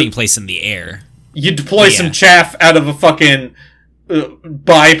this is taking place in the air. You deploy some chaff out of a fucking...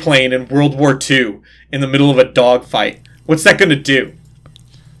 biplane in World War II in the middle of a dogfight. What's that going to do?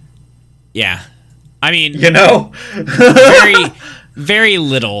 Yeah. I mean... You know? very, very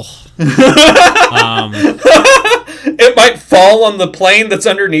little. It might fall on the plane that's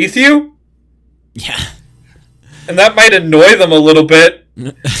underneath you? Yeah. And that might annoy them a little bit.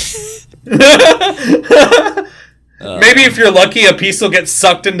 Maybe if you're lucky, a piece will get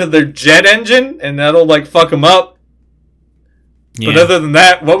sucked into their jet engine, and that'll, like, fuck them up. Yeah. But other than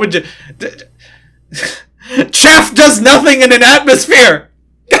that, what would you... Chaff does nothing in an atmosphere!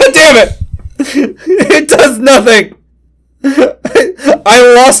 God damn it! It does nothing!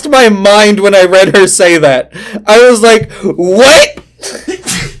 I lost my mind when I read her say that. I was like, what?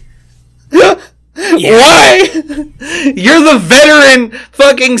 Yeah. Why? You're the veteran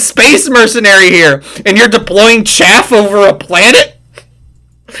fucking space mercenary here, and you're deploying chaff over a planet?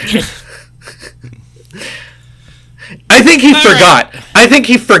 I think he forgot. Right. I think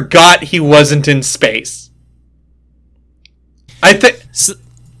he forgot he wasn't in space. I think...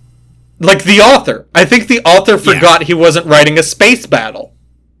 Like the author. I think the author forgot he wasn't writing a space battle.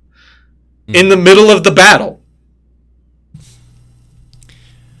 In the middle of the battle.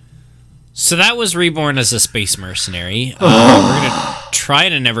 So that was Reborn as a Space Mercenary. We're going to try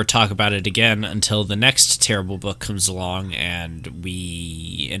to never talk about it again until the next terrible book comes along and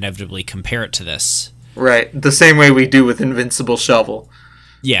we inevitably compare it to this. Right. The same way we do with Invincible Shovel.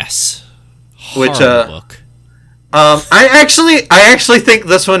 Yes. Horrible book. I actually think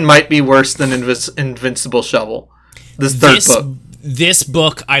this one might be worse than Invincible Shovel. This third book. This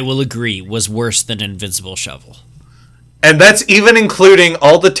book, I will agree, was worse than Invincible Shovel. And that's even including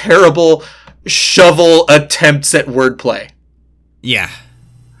all the terrible shovel attempts at wordplay. Yeah.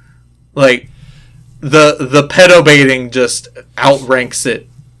 Like, the pedo baiting just outranks it.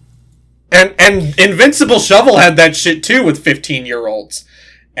 And Invincible Shovel had that shit too with 15-year-olds.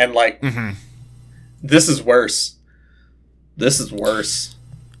 And like, This is worse. This is worse.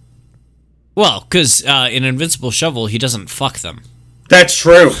 Well, because in Invincible Shovel, he doesn't fuck them. That's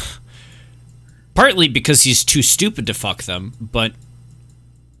true. Partly because he's too stupid to fuck them, but...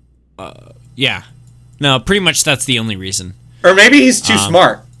 yeah. No, pretty much that's the only reason. Or maybe he's too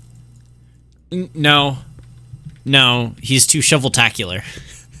smart. No. No, he's too shovel-tacular.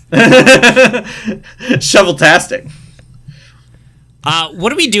 Shovel-tastic. What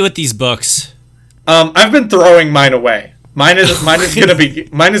do we do with these books? I've been throwing mine away. Mine is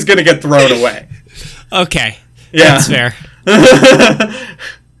gonna get thrown away. Okay. Yeah. That's fair. I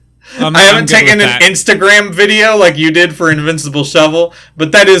haven't taken an Instagram video like you did for Invincible Shovel,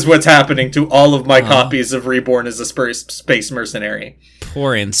 but that is what's happening to all of my copies of Reborn as a Space Mercenary.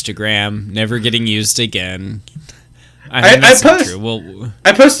 Poor Instagram, never getting used again. That's not true. Well,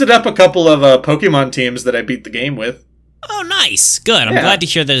 I posted up a couple of Pokemon teams that I beat the game with. Oh, nice. Good. I'm glad to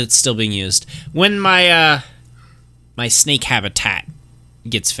hear that it's still being used. When my my snake habitat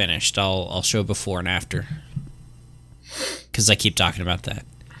gets finished, I'll show before and after. Because I keep talking about that.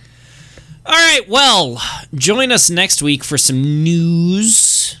 All right, well, join us next week for some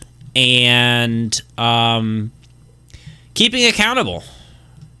news and keeping accountable.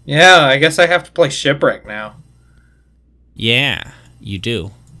 Yeah, I guess I have to play Shipwreck now. Yeah, you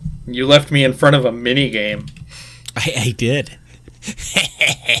do. You left me in front of a mini game. I did.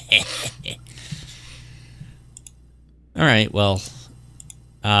 All right, well.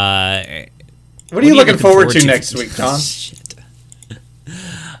 What are you looking forward to next week, Tom?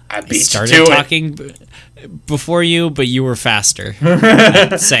 I started talking before you, but you were faster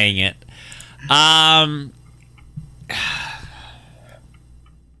at saying it.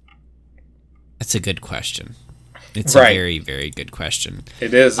 That's a good question. It's a very, very good question.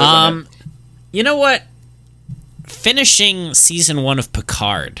 It is, isn't it? You know what? Finishing season 1 of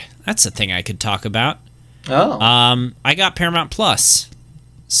Picard. That's a thing I could talk about. Oh. I got Paramount Plus.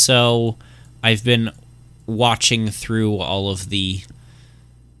 So I've been watching through all of the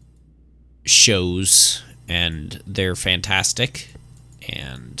shows, and they're fantastic.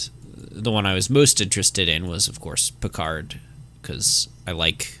 And the one I was most interested in was, of course, Picard, because I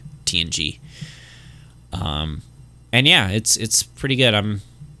like TNG. And yeah, it's pretty good. I'm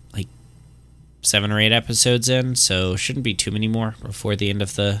like 7 or 8 episodes in, so shouldn't be too many more before the end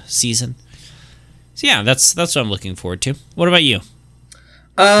of the season. So yeah, that's what I'm looking forward to. What about you?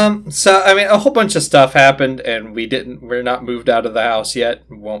 So I mean, a whole bunch of stuff happened, and we're not moved out of the house yet.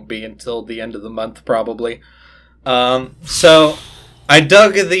 Won't be until the end of the month, probably. So I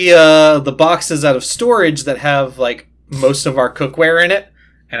dug the boxes out of storage that have like most of our cookware in it,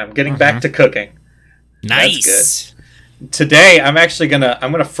 and I'm getting back to cooking. Nice. That's good. Today I'm actually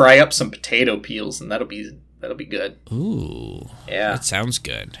gonna fry up some potato peels, and that'll be good. Ooh. Yeah. That sounds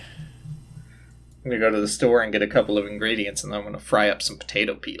good. I'm going to go to the store and get a couple of ingredients, and then I'm going to fry up some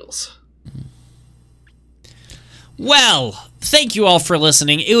potato peels. Well, thank you all for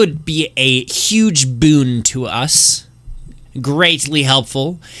listening. It would be a huge boon to us greatly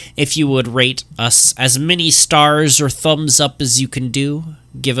helpful if you would rate us as many stars or thumbs up as you can do.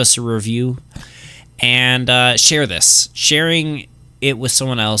 Give us a review. And share this. Sharing it with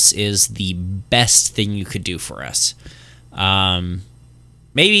someone else is the best thing you could do for us.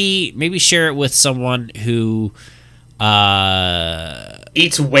 Maybe share it with someone who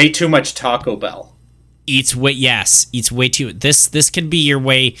eats way too much Taco Bell. Eats way too. This can be your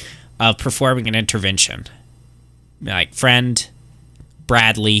way of performing an intervention. Like, friend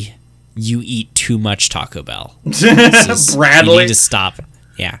Bradley, you eat too much Taco Bell. Bradley, you need to stop.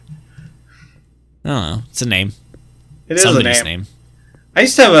 Yeah. I don't know. It's a name. It is Somebody's a name. name. I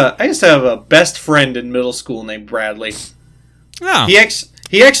used to have a best friend in middle school named Bradley. Oh.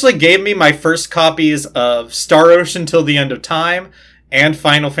 He actually gave me my first copies of Star Ocean Till the End of Time and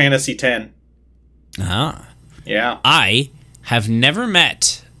Final Fantasy X. Ah. Yeah. I have never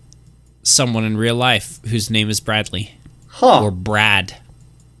met someone in real life whose name is Bradley. Huh. Or Brad.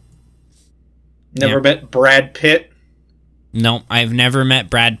 Never met Brad Pitt? No, I've never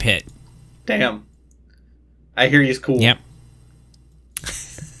met Brad Pitt. Damn. I hear he's cool. Yep.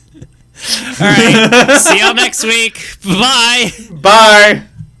 All right. See y'all next week. Bye. Bye.